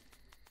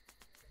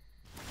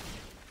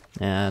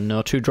 And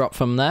no 2-drop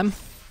from them.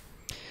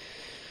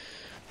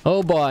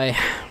 Oh boy.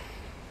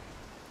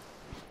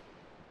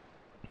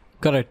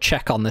 Gotta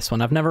check on this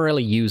one. I've never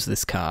really used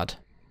this card.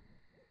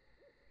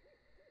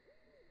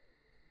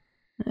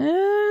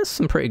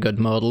 Some pretty good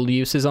modal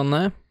uses on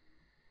there.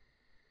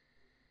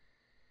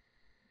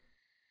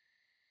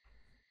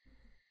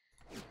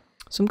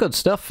 Some good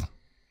stuff.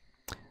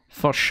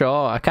 For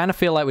sure. I kind of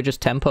feel like we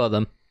just tempo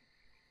them.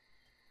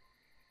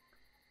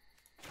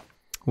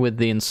 With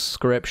the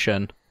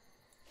inscription.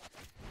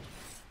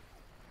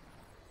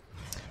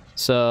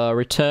 So,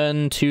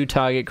 return 2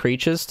 target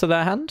creatures to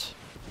their hand.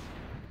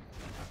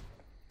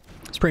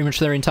 It's pretty much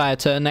their entire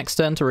turn next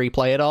turn to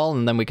replay it all,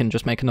 and then we can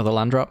just make another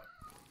land drop.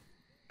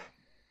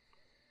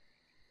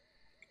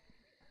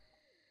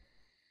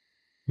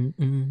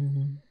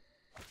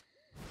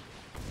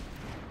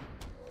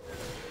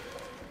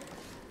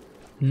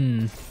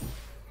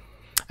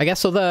 I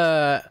guess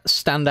other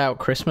standout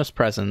Christmas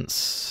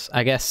presents.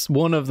 I guess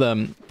one of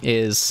them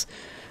is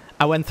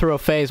I went through a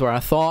phase where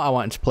I thought I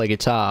wanted to play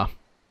guitar.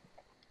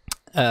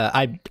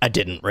 I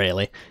didn't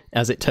really,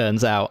 as it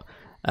turns out.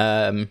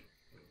 But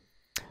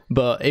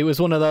it was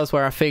one of those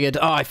where I figured,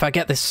 oh, if I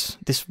get this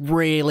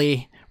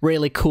really,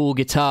 really cool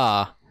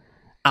guitar,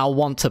 I'll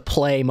want to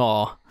play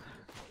more,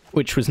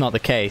 which was not the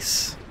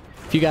case.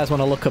 If you guys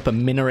want to look up a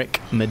Mineric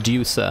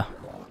Medusa.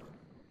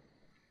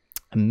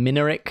 A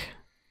Mineric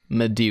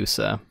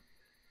Medusa.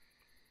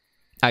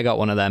 I got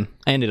one of them.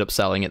 I ended up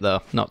selling it,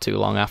 though, not too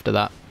long after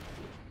that.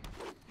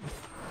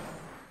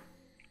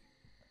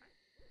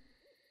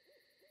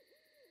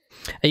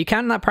 Are you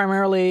counting that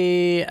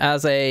primarily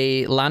as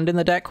a land in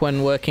the deck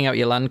when working out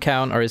your land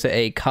count, or is it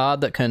a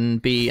card that can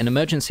be an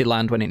emergency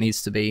land when it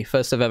needs to be?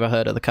 First I've ever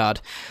heard of the card.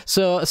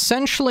 So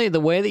essentially the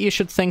way that you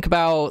should think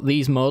about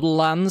these modal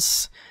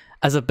lands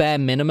as a bare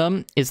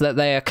minimum is that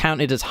they are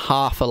counted as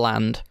half a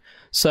land.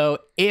 So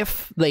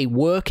if they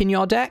work in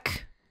your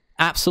deck,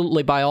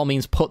 absolutely by all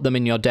means put them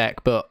in your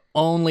deck, but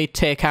only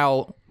take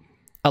out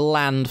a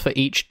land for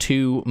each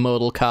 2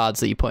 modal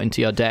cards that you put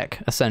into your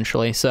deck,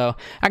 essentially. So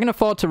I can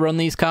afford to run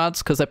these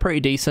cards because they're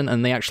pretty decent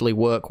and they actually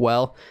work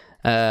well.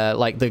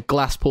 Like the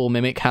Glasspool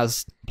Mimic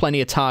has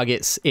plenty of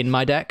targets in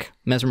my deck,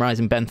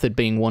 Mesmerizing Benthid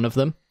being one of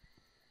them.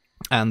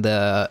 And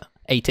the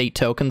 8/8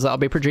 tokens that I'll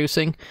be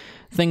producing.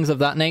 Things of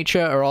that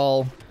nature are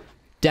all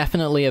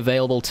definitely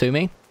available to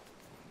me.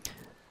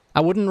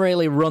 I wouldn't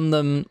really run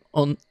them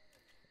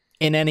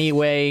in any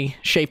way,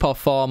 shape, or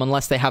form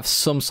unless they have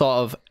some sort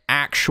of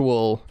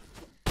actual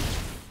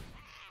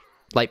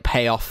like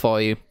payoff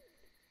for you,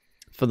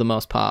 for the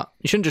most part.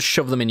 You shouldn't just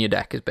shove them in your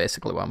deck, is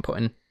basically what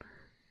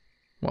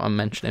I'm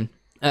mentioning.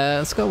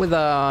 Let's go with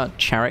our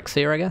Charix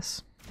here, I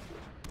guess.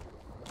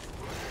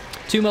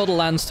 2 modal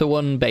lands to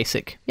 1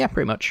 basic. Yeah,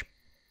 pretty much.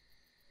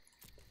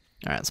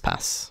 Alright, let's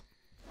pass.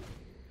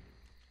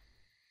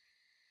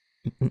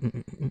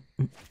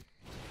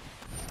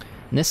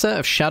 Nissa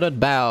of Shadowed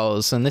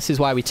Boughs, and this is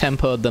why we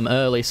tempoed them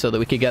early, so that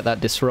we could get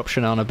that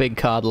disruption on a big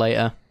card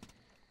later.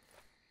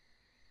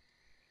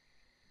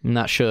 And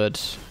that should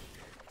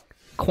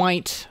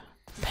quite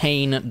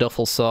pain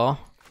Dufflesaw.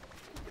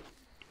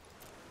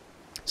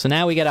 So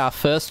now we get our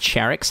first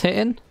Charix hit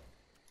in.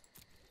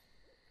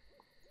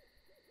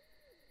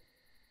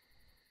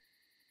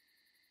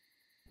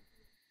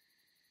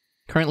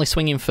 Currently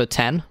swinging for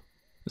 10.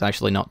 It's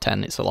actually not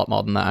 10, it's a lot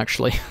more than that,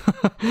 actually.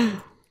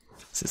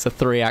 So it's a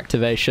 3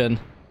 activation.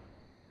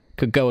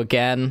 Could go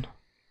again.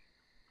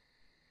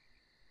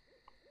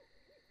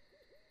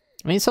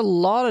 I mean, it's a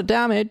lot of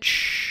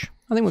damage.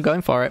 I think we're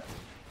going for it.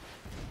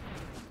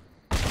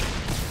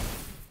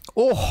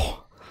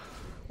 Oh!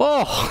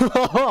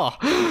 Oh!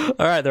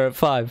 Alright, they're at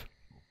 5.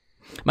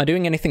 Am I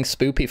doing anything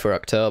spoopy for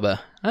October?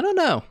 I don't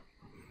know.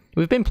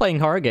 We've been playing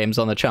horror games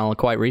on the channel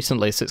quite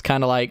recently, so it's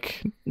kind of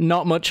like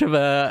not much of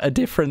a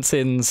difference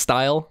in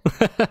style,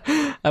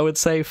 I would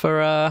say,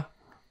 for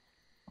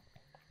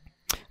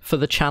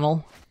the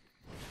channel.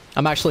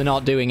 I'm actually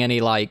not doing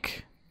any,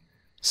 like,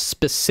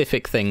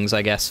 specific things,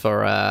 I guess,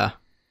 for,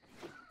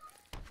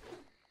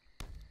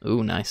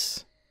 Ooh,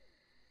 nice.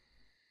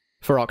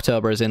 For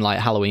October, as in, like,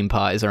 Halloween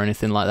parties or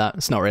anything like that.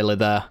 It's not really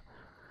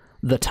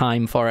the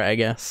time for it, I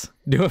guess.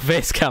 Do a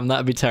face cam,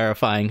 that'd be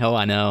terrifying. Oh,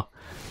 I know.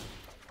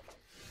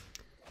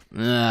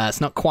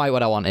 It's not quite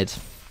what I wanted.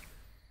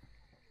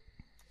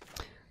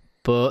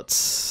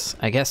 But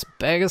I guess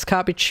beggars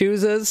can't be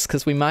choosers,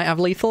 because we might have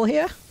lethal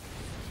here.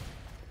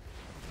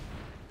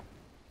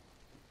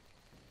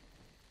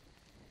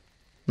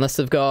 Unless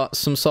they've got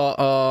some sort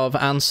of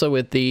answer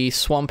with the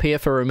swamp here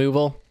for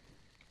removal.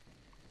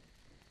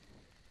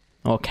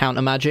 Or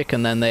counter magic,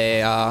 and then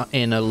they are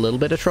in a little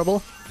bit of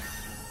trouble.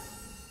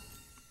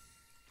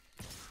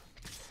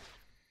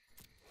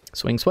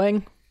 Swing,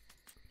 swing.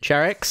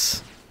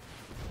 Charix.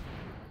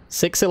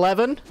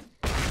 6-11.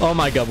 Oh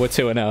my god, we're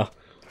 2-0.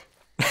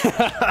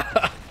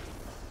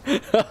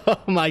 Oh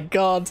my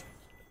god.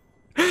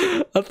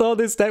 I thought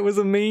this deck was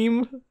a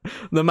meme.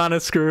 The mana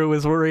screw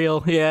was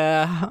real.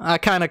 Yeah, I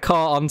kind of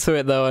caught onto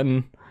it though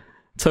and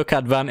took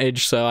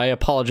advantage, so I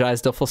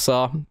apologize,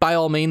 Dufflesaw. By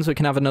all means, we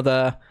can have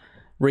another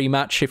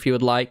rematch if you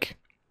would like.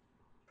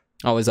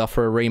 Always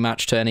offer a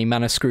rematch to any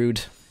mana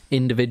screwed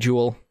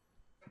individual.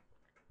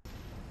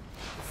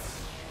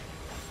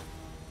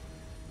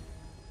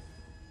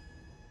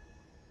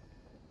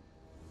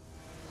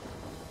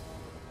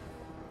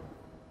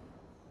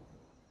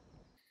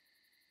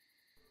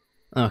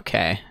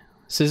 Okay,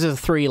 so this is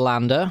a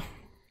 3-lander.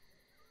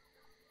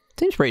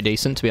 Seems pretty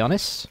decent, to be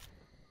honest.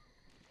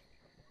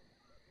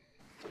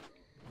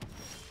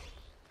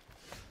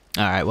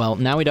 Alright, well,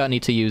 now we don't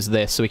need to use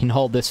this, so we can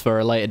hold this for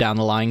a later down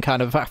the line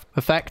kind of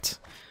effect.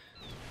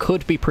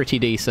 Could be pretty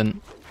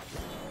decent.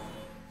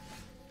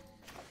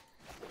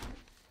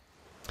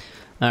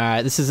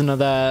 Alright, this is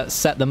another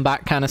set them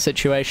back kind of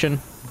situation.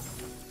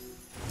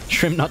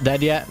 Shrimp not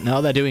dead yet?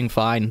 No, they're doing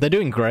fine. They're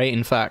doing great,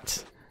 in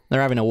fact.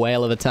 They're having a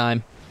whale of a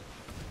time.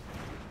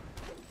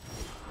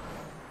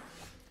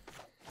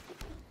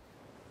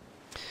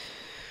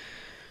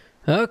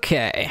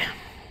 Okay.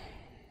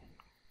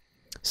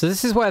 So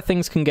this is where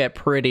things can get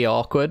pretty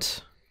awkward.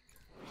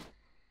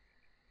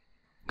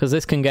 Because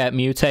this can get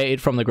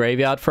mutated from the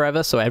graveyard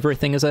forever, so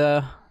everything is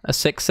a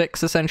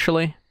 6/6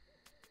 essentially.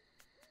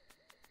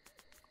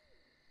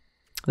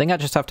 I think I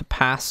just have to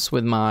pass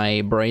with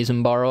my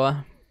Brazen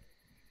Borrower.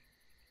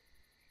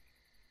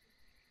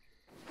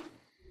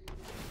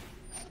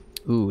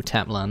 Ooh,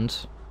 tap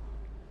land.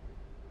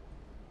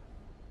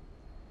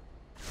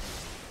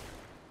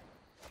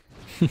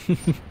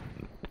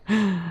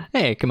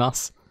 Hey,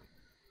 Kamas.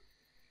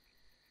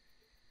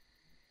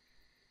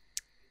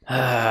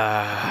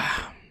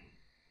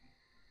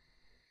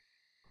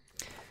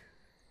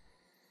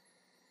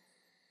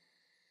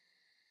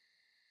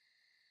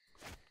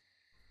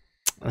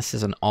 This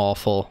is an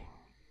awful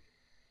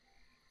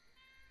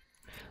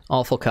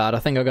card. I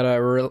think I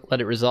gotta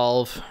let it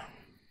resolve.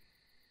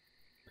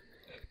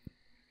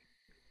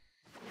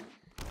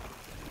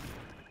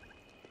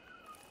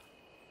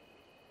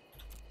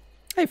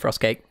 Hey,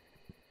 Frostcake.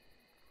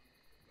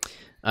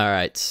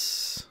 Alright.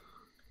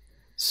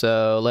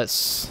 So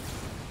let's...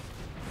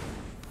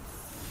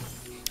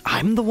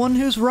 I'm the one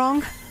who's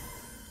wrong?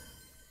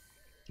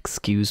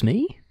 Excuse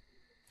me?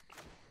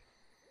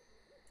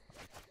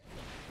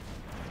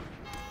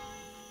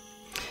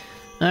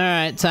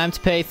 Alright, time to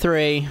pay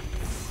 3.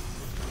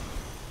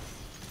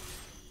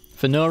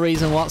 For no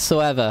reason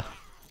whatsoever.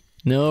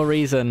 No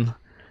reason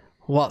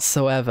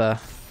whatsoever.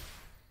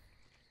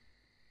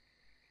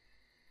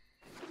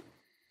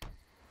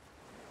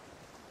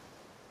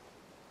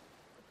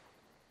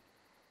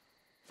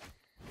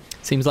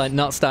 Seems like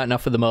not starting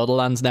off with the modal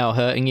land's now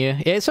hurting you.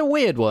 It's a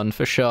weird one,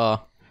 for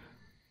sure.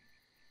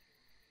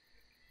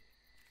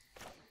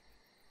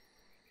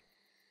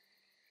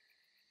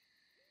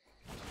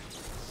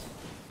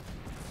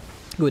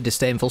 Good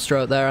disdainful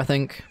stroke there, I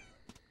think.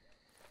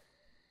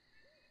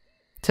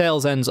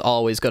 Tails end's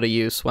always got a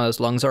use, well, as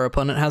long as our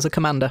opponent has a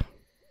commander.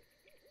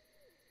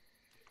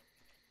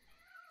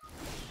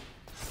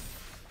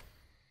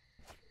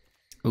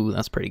 Ooh,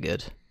 that's pretty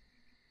good.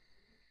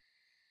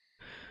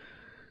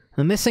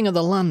 The missing of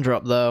the land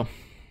drop, though.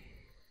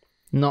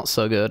 Not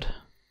so good. In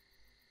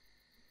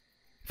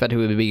fact, it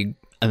would be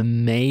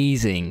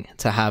amazing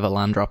to have a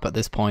land drop at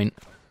this point.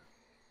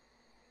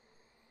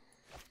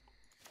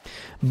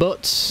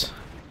 But...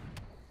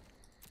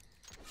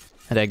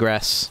 I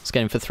digress. Let's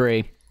get him for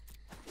 3.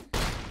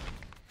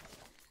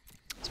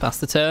 Let's pass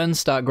the turn,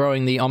 start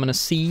growing the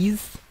ominous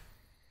seeds.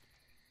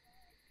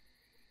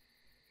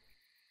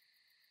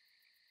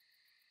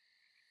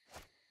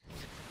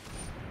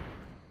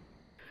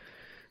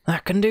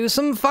 That can do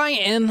some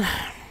fighting.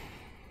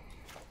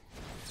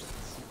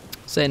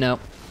 Say no.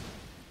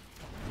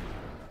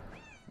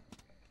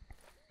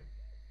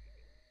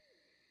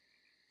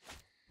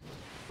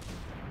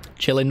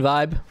 Chilling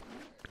vibe.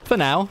 For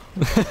now.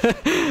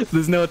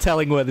 There's no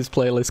telling where this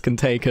playlist can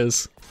take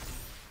us.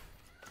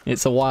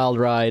 It's a wild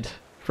ride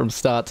from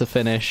start to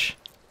finish.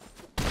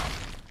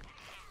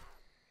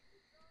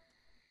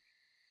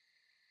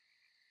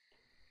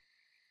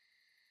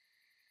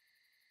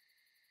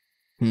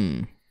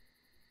 I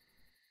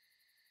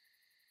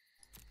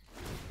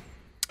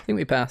think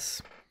we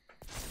pass.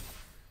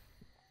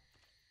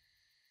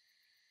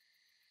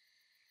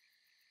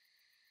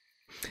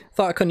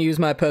 Thought I couldn't use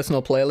my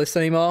personal playlist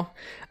anymore.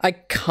 I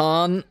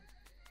can't,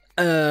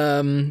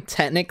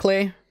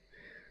 technically.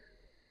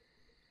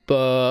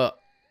 But,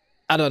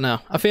 I don't know.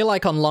 I feel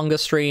like on longer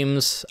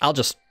streams, I'll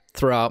just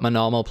throw out my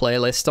normal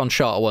playlist. On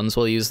shorter ones,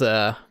 we'll use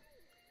the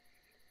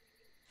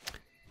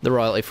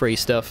royalty-free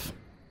stuff.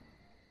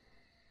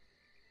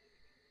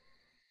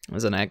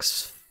 There's an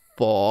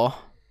X4.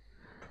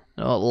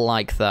 I don't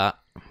like that.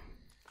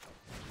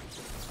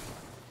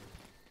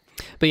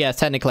 But yeah,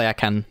 technically I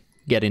can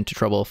get into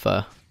trouble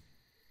for...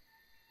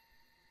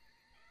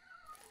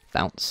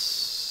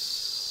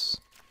 Bounce.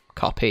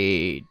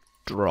 Copy.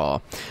 Draw.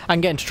 I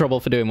can get into trouble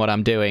for doing what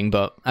I'm doing,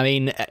 but, I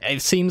mean,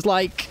 it seems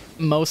like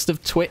most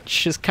of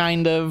Twitch has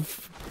kind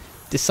of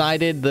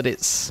decided that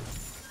it's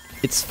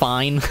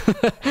fine.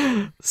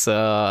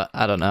 So,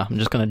 I don't know. I'm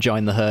just going to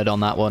join the herd on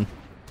that one.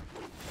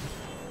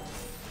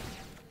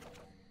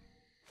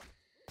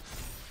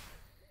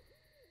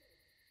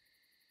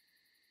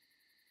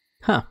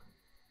 Huh.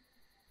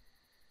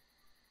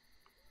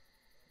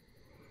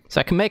 So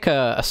I can make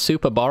a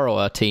super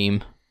borrower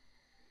team.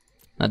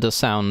 That does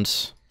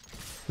sound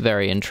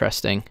very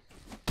interesting.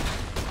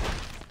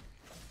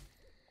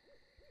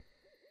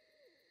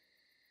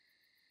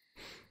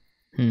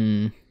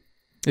 We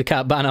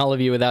can't ban all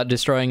of you without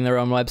destroying their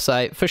own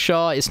website. For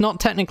sure, it's not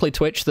technically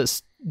Twitch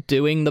that's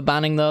doing the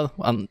banning though.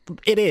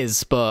 It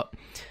is, but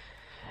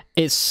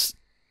it's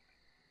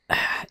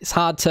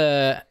hard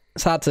to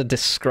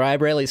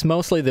describe really. It's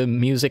mostly the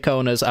music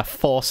owners are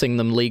forcing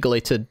them legally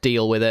to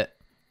deal with it.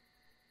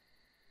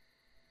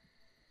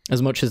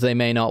 As much as they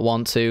may not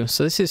want to.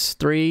 So this is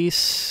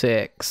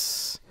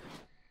 3-6.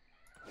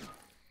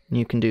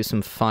 You can do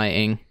some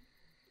fighting.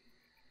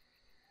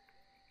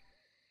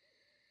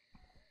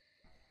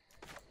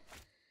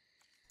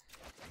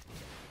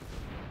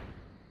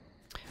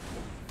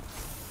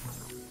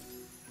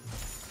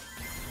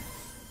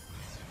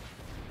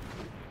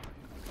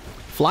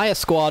 Flyer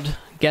squad,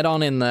 get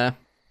on in there.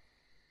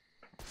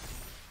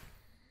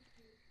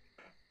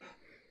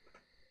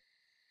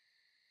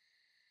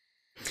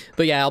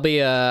 But yeah, I'll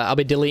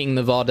be deleting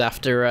the VOD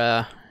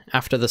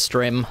after the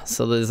stream,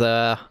 so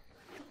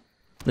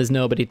there's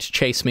nobody to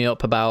chase me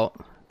up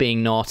about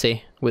being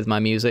naughty with my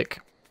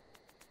music.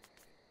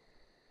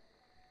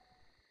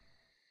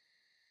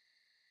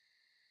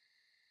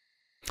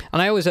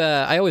 And I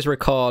always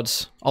record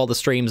all the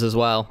streams as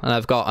well, and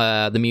I've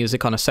got the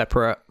music on a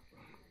separate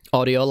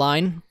audio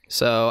line.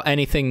 So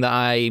anything that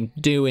I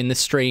do in the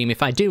stream,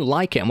 if I do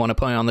like it and want to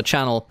put it on the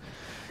channel,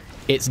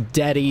 it's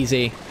dead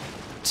easy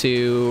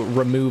to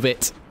remove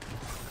it.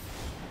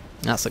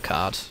 That's a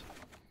card.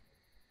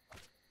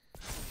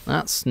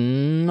 That's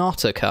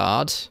not a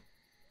card.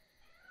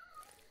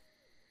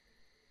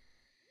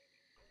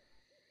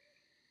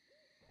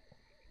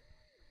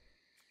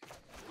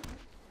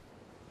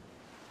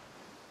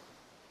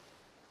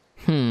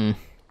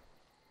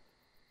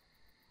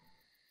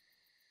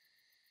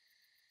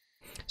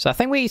 So I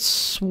think we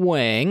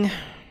swing.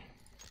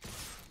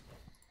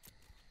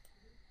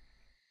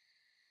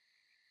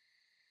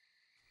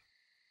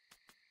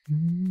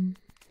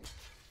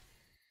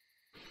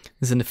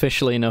 Isn't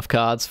officially enough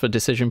cards for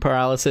decision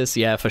paralysis?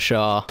 Yeah, for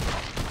sure.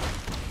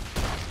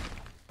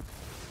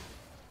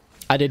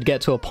 I did get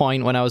to a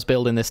point when I was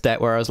building this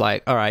deck where I was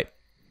like, all right,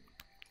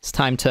 it's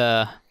time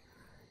to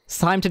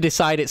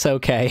decide it's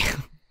okay.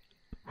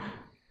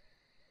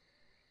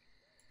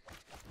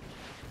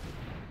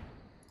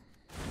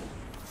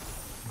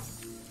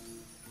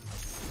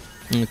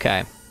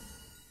 Okay.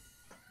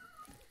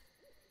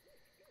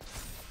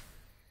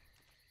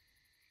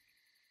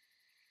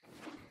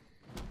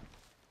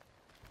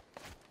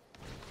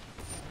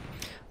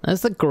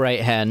 There's the Great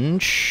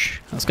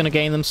Henge. That's going to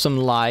gain them some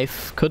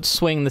life. Could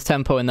swing the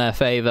tempo in their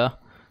favor.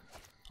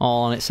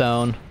 All on its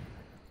own.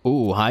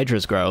 Ooh,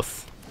 Hydra's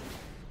growth.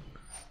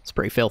 It's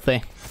pretty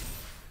filthy.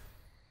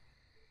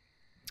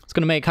 It's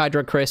going to make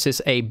Hydra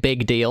Crisis a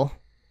big deal.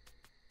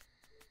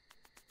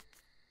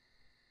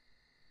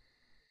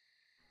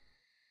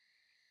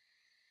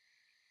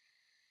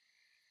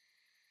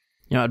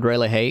 You know what I'd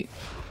really hate?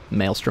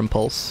 Maelstrom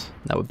Pulse.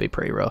 That would be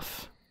pretty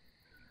rough.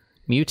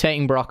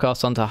 Mutating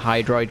Brockos onto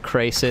Hydroid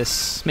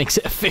Crisis makes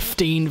it a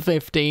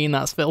 15-15.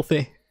 That's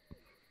filthy.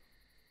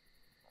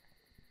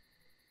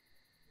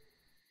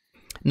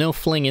 No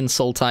fling in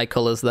Sultai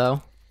colors,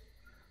 though.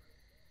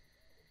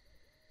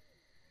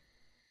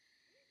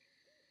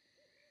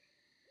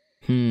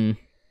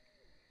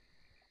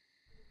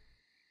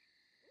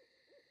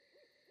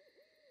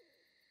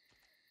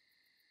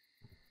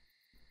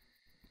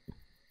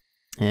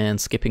 And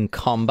skipping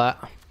combat.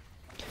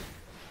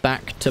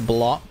 Back to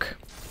block.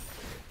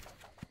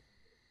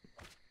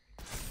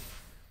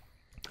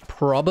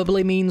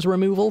 Probably means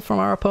removal from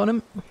our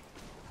opponent.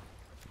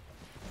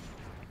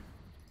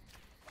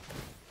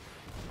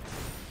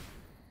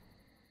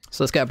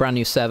 So let's get a brand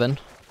new 7.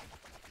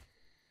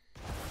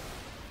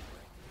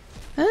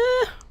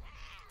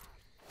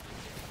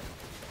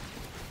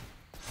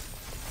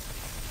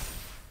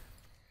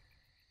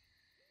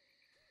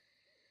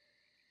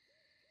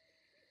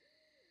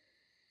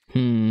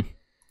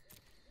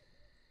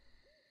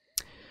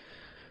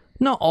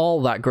 Not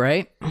all that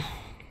great.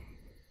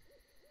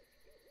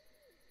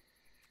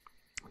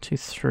 2,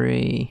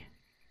 3.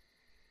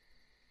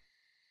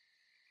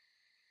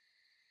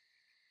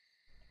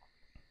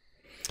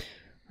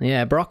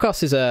 Yeah,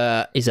 Brockos is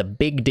a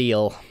big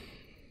deal.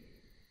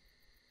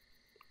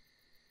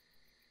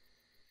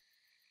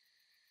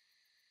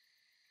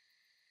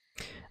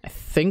 I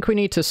think we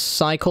need to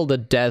cycle the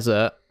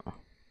desert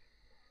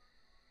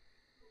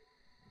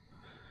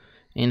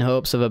in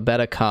hopes of a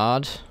better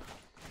card.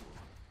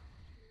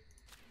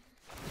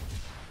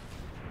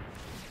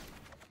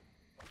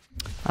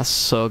 That's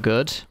so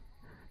good.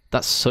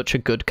 That's such a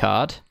good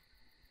card.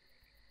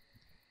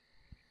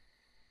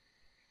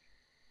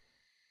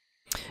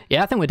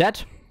 Yeah, I think we're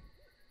dead.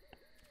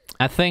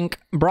 I think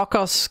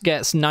Brockos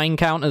gets 9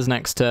 counters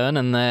next turn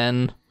and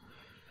then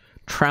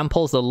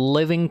tramples the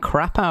living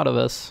crap out of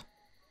us.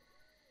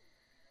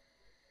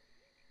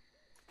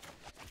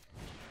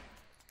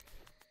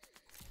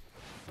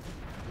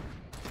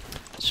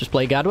 Let's just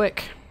play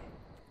Gadwick.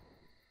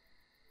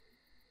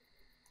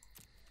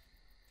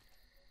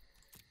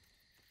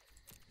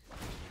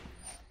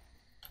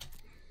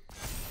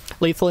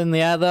 Lethal in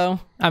the air, though.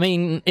 I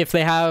mean, if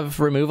they have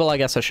removal, I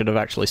guess I should have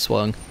actually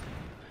swung.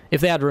 If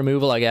they had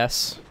removal, I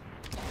guess.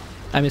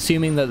 I'm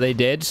assuming that they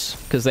did,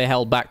 because they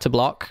held back to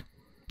block.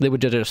 They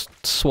would have just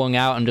swung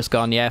out and just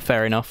gone, yeah,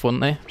 fair enough,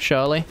 wouldn't they?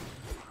 Surely.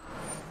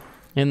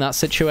 In that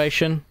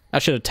situation. I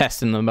should have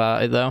tested them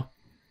about it, though.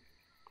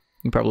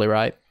 You're probably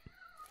right.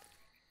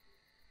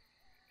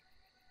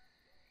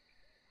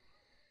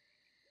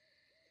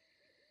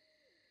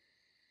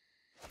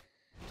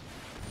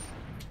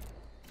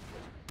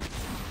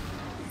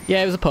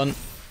 Yeah, it was a punt.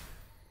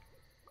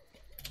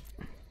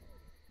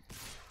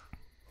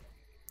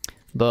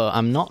 But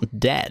I'm not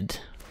dead.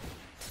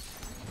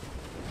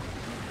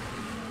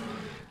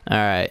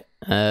 Alright.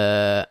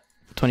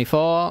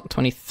 24,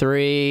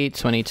 23,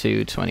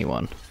 22,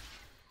 21.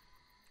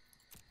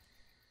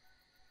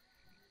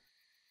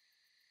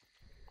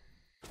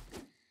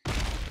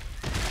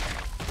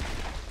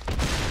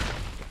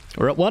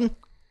 We're at 1.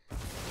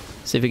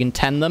 See if we can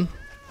 10 them.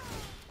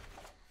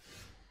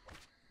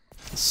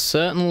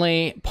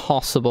 Certainly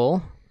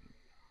possible.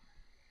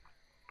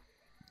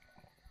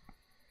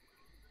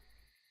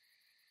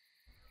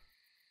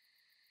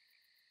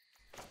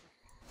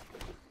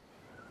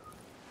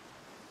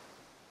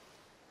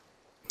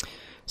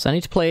 So I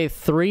need to play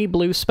 3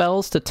 blue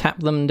spells to tap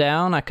them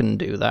down. I can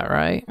do that,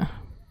 right?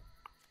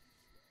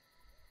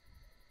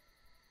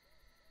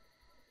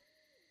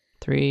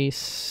 3,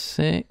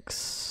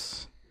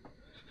 6.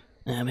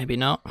 Maybe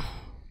not.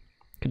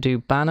 Could do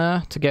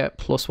Banner to get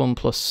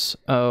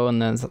 +1/+0,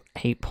 and there's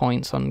 8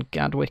 points on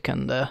Gadwick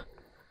and the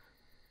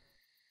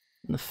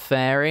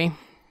Fairy.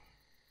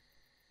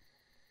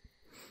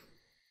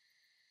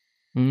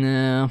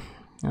 No,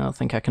 I don't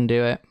think I can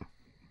do it.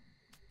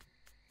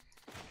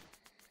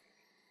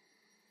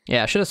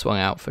 Yeah, I should have swung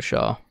out for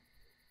sure.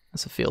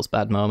 That's a feels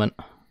bad moment.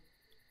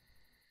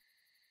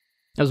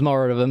 It was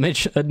more of an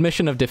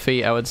admission of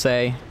defeat, I would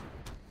say,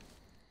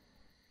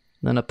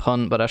 than a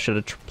punt, but I should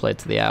have played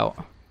to the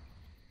out.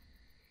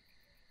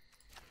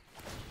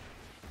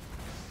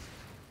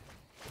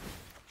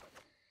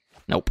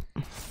 Nope.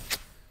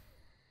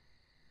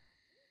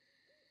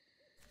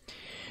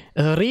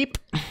 Reap.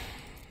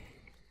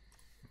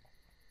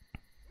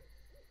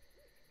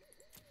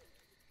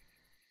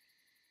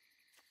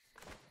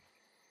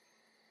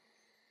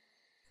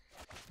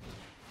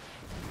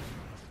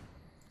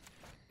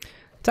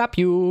 Tap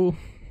you.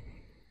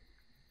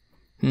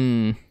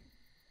 Then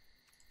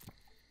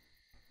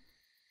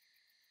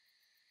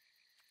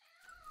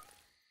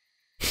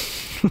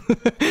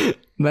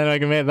I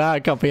can make that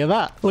a copy of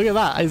that. Look at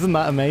that. Isn't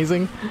that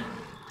amazing?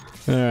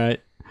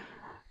 Alright.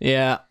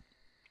 Yeah.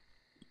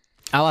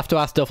 I'll have to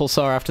ask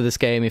Dufflesaw after this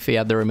game if he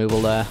had the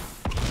removal there.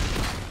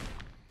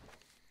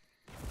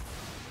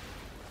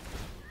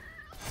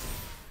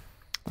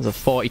 There's a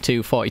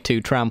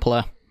 42-42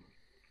 trampler.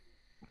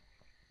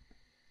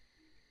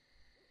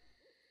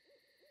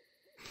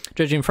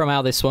 Judging from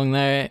how they swung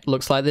there, it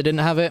looks like they didn't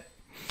have it.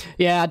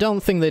 Yeah, I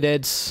don't think they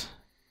did.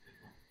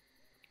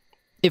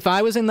 If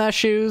I was in their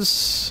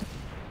shoes,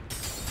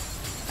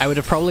 I would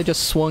have probably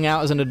just swung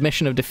out as an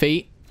admission of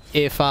defeat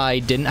if I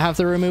didn't have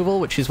the removal,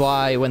 which is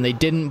why when they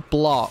didn't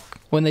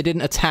block, when they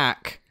didn't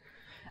attack,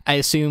 I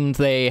assumed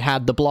they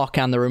had the block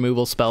and the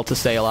removal spell to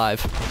stay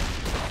alive.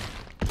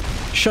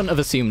 Shouldn't have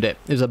assumed it.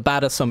 It was a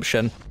bad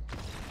assumption.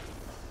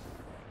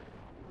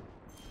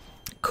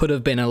 Could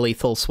have been a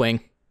lethal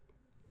swing.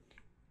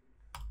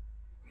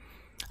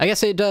 I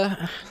guess it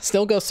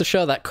still goes to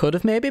show that could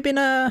have maybe been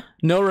a...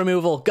 No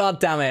removal. God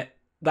damn it.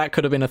 That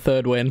could have been a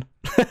third win.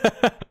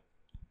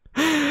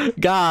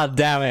 God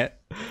damn it.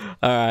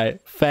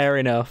 Alright, fair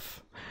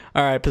enough.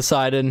 Alright,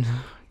 Poseidon.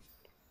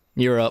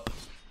 You're up.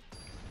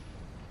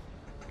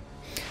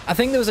 I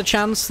think there was a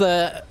chance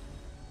that...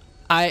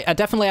 I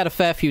definitely had a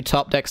fair few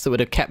top decks that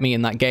would have kept me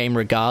in that game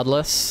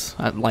regardless.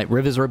 Like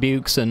River's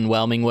Rebukes and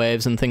Whelming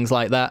Waves and things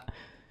like that.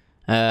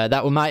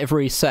 That might have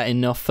reset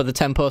enough for the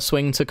tempo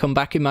swing to come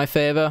back in my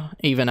favour,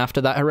 even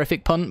after that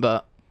horrific punt,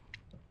 but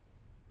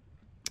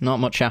not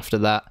much after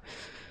that.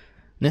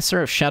 Nissa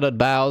of Shadowed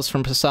Boughs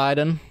from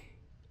Poseidon.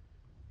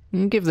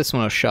 Give this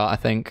one a shot, I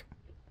think.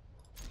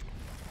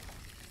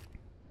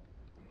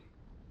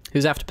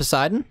 Who's after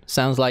Poseidon?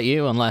 Sounds like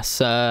you, unless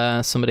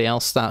somebody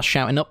else starts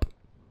shouting up.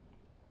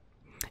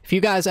 If you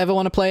guys ever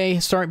want to play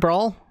Historic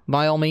Brawl,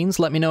 by all means,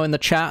 let me know in the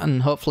chat,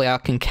 and hopefully I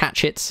can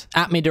catch it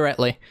at me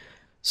directly.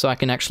 So I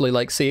can actually,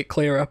 like, see it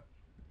clearer.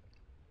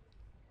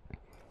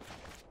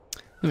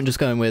 I'm just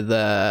going with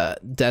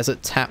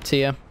Desert Tapped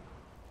here.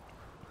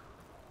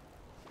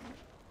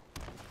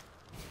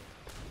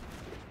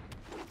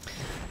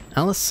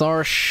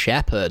 Allosaurus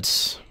Shepherd.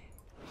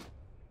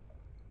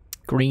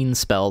 Green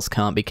spells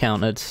can't be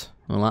countered.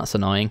 Well, that's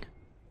annoying.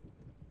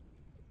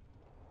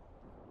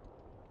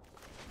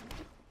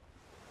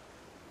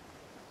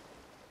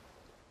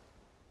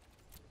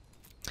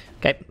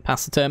 Okay,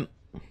 pass the turn.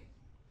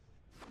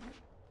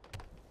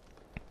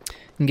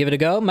 And give it a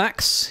go.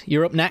 Max,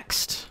 you're up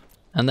next.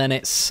 And then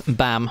it's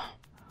Bam.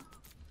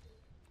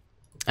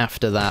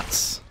 After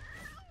that.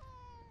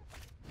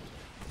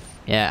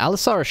 Yeah,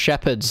 Allosaurus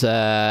Shepherd's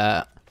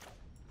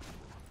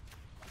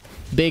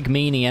big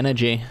meanie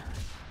energy,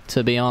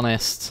 to be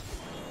honest.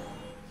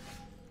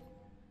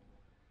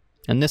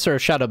 And Nissa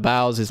of Shadowed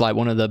Boughs is like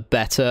one of the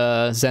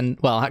better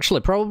well,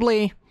 actually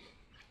probably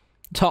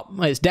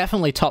it's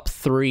definitely top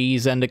 3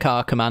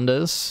 Zendikar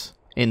commanders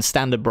in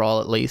Standard Brawl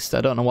at least.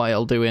 I don't know what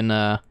it'll do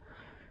in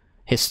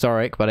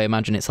Historic, but I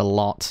imagine it's a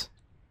lot.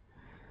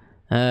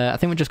 I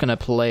think we're just going to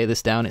play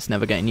this down. It's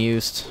never getting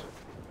used.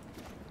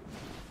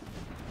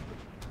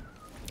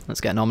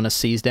 Let's get an Ominous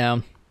Seas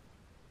down.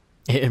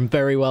 It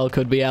very well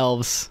could be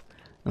elves.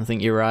 I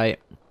think you're right.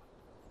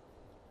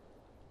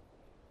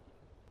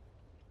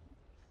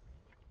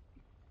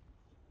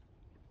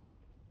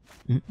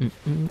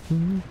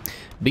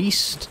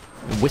 Beast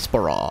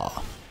Whisperer.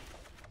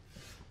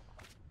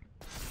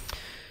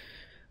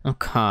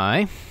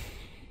 Okay.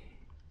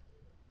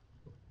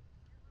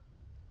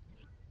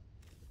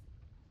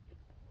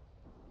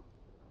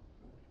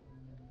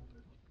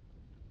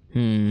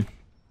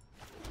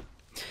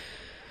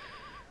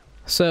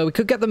 So we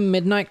could get the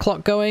midnight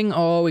clock going,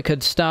 or we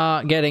could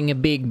start getting a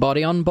big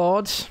body on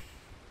board.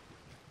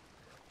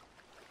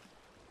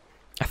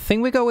 I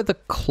think we go with the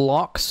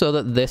clock so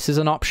that this is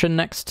an option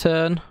next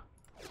turn.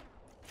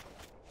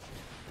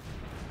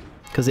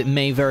 Because it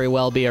may very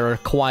well be a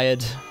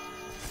required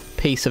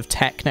piece of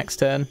tech next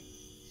turn.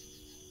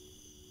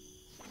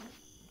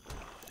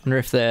 I wonder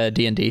if the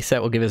D&D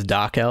set will give us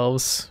Dark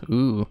Elves.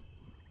 Ooh.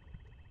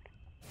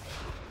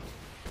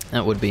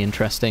 That would be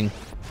interesting.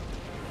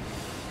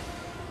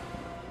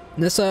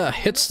 Nissa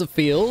hits the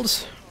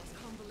field.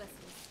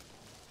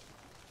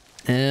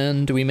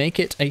 And we make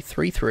it a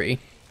 3-3.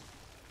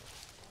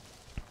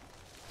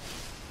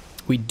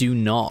 We do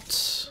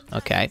not.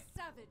 Okay.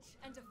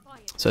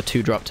 So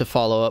 2-drop to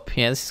follow up.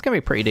 Yeah, this is going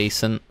to be pretty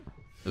decent.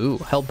 Ooh,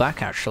 held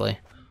back, actually.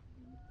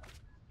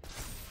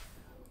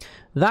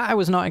 That I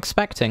was not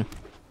expecting.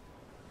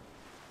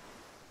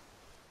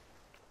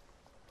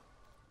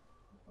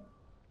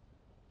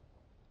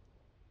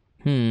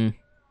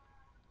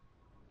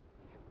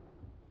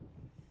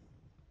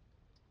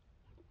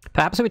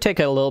 Perhaps we take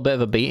a little bit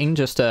of a beating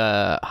just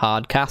to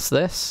hard cast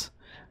this.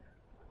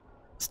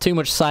 It's too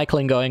much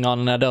cycling going on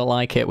and I don't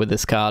like it with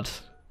this card.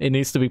 It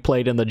needs to be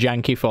played in the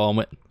janky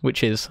form,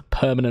 which is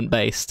permanent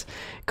based.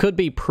 Could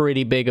be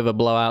pretty big of a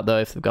blowout though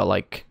if they've got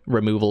like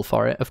removal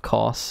for it, of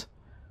course.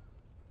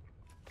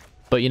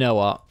 But you know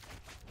what?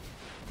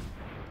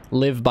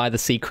 Live by the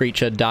sea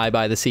creature, die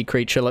by the sea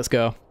creature, let's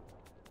go.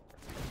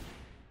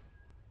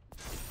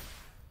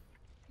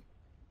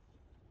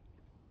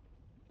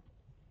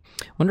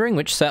 Wondering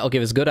which set will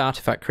give us good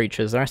artifact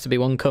creatures. There has to be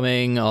one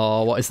coming,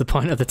 or what is the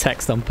point of the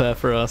text on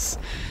Perforos?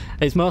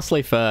 It's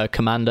mostly for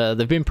Commander.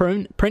 They've been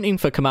printing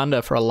for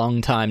Commander for a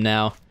long time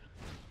now.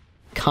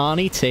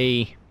 Carney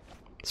T.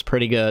 It's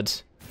pretty good.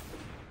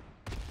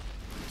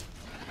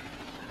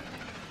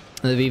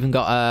 They've even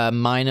got a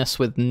minus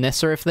with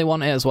Nissa if they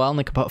want it as well, and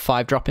they can put a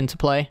 5-drop into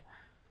play.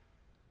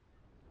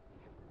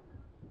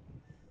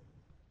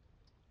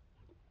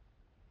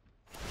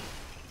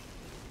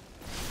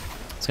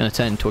 It's going to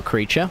turn into a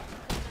creature.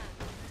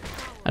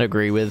 I'd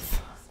agree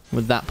with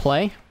that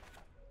play.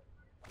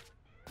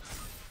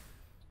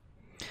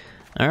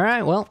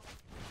 Alright, well.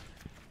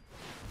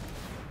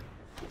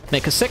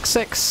 Make a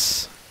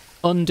 6/6.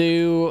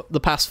 Undo the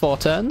past 4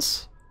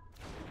 turns.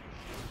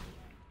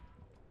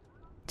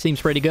 Seems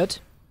pretty good.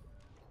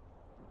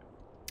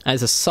 That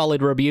is a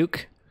solid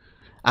rebuke.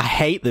 I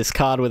hate this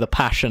card with a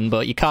passion,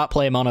 but you can't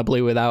play mono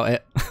blue without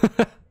it.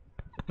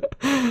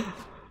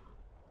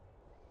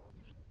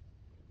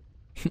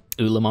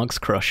 Ulamog's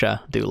Crusher.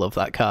 Do love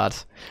that card.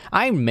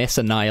 I miss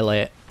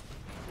Annihilate.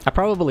 I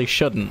probably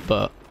shouldn't,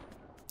 but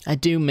I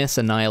do miss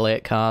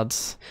Annihilate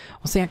cards.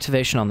 What's the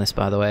activation on this,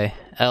 by the way?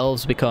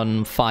 Elves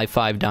become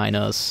 5/5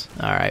 dinos.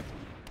 Alright.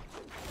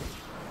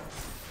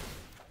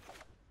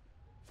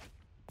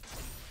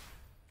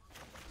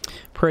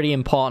 Pretty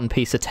important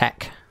piece of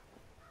tech.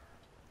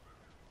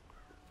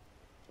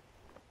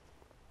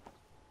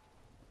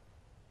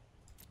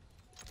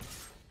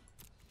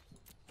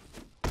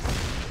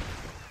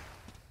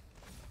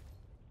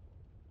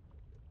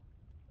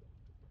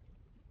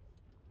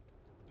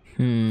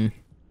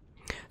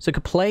 So I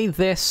could play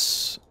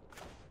this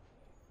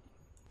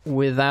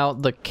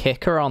without the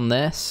kicker on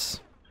this,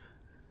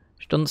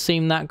 which doesn't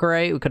seem that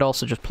great. We could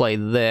also just play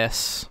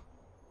this.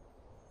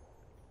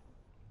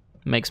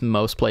 Makes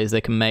most plays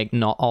they can make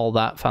not all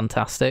that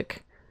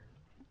fantastic.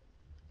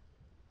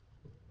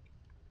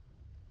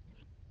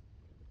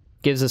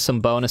 Gives us some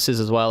bonuses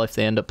as well if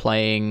they end up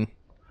playing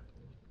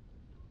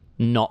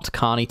not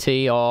Carney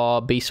T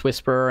or Beast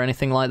Whisperer or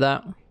anything like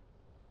that.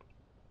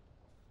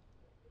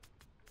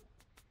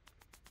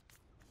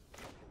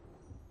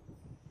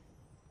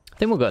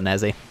 Then we'll go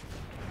Nezzy.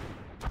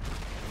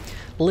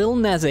 Lil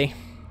Nezzy.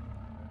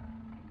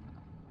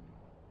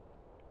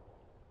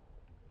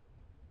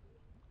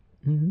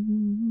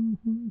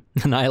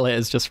 Annihilate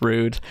is just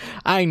rude.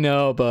 I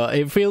know, but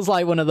it feels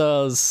like one of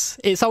those...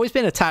 It's always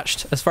been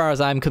attached, as far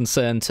as I'm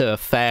concerned, to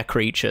fair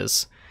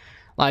creatures.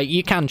 Like,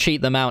 you can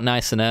cheat them out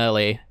nice and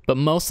early, but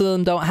most of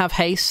them don't have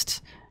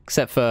haste,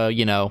 except for,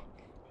 you know,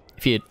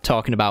 if you're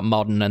talking about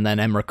modern and then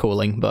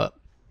Emrakuling, but...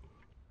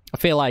 I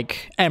feel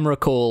like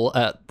Emrakul,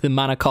 at the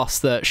mana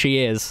cost that she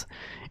is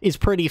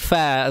pretty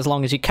fair as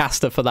long as you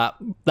cast her for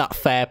that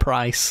fair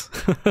price.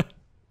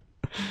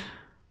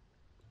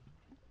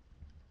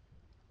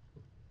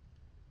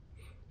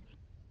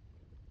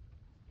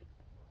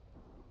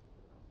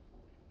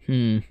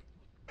 So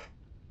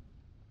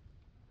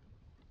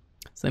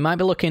they might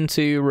be looking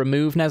to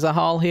remove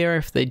Nezahal here.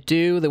 If they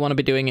do, they want to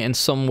be doing it in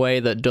some way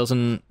that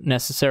doesn't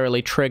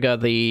necessarily trigger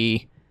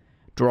the...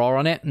 draw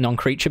on it,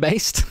 non-creature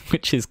based,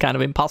 which is kind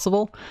of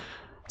impossible.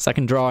 So I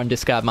can draw and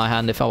discard my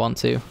hand if I want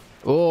to.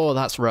 Oh,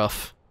 that's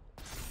rough.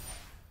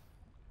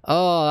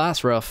 Oh,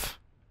 that's rough.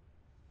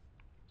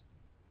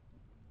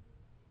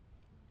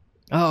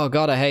 Oh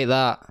god, I hate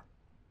that.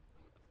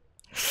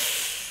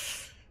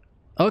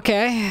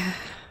 Okay.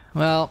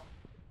 Well.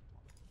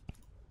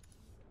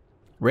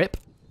 Rip.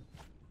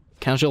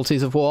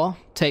 Casualties of War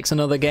takes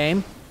another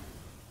game.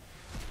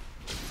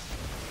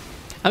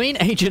 I mean,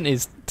 Agent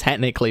is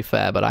technically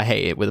fair, but I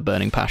hate it with a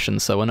burning passion,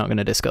 so we're not going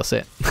to discuss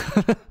it.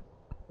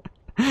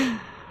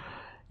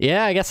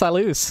 Yeah, I guess I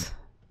lose.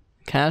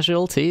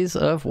 Casualties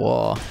of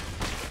War.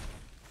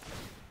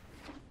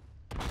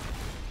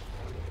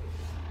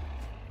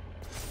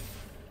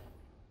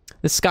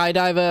 The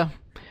Skydiver,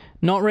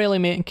 not really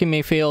making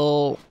me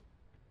feel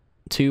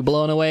too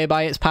blown away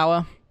by its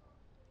power.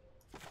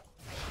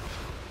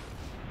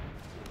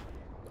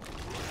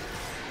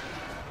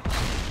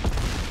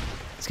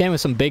 This game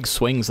with some big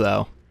swings,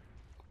 though.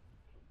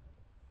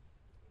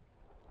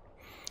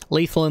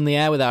 Lethal in the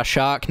air with our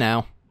shark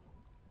now.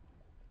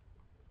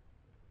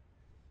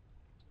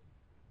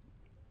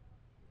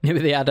 Maybe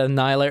they add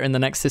Annihilator in the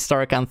next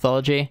historic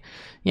anthology.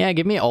 Yeah,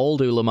 give me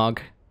old Ulamog.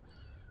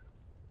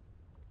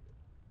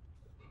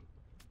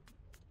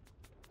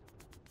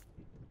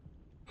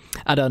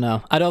 I don't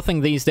know. I don't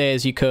think these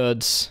days you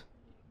could...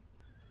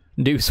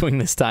 Do swing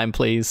this time,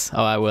 please.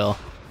 Oh, I will.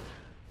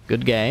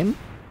 Good game.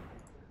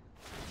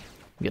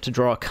 We get to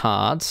draw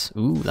cards.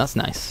 Ooh, that's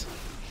nice.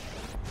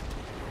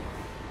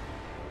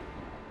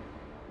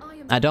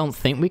 I don't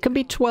think we can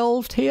be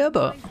 12'd here,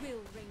 but...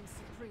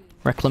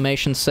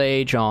 Reclamation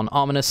Sage on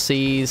Ominous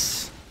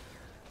Seas.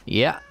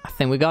 Yeah, I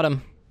think we got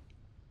him.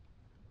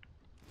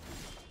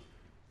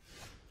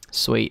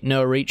 Sweet.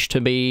 No reach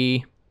to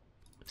be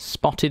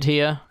spotted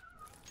here.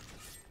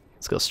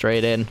 Let's go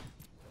straight in.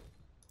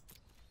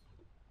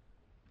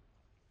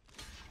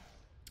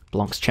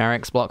 Blocks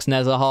Charix, blocks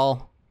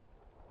Nezahal.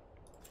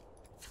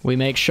 We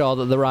make sure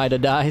that the rider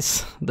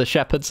dies. The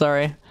shepherd,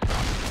 sorry.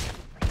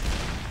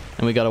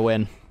 And we gotta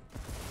win.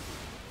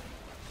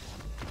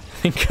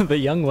 Think of the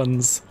young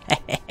ones.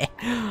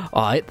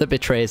 Oh, It That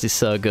Betrays is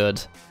so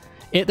good.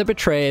 It That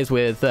Betrays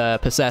with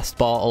Possessed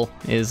Bottle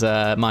is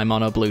my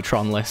mono blue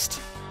Tron list.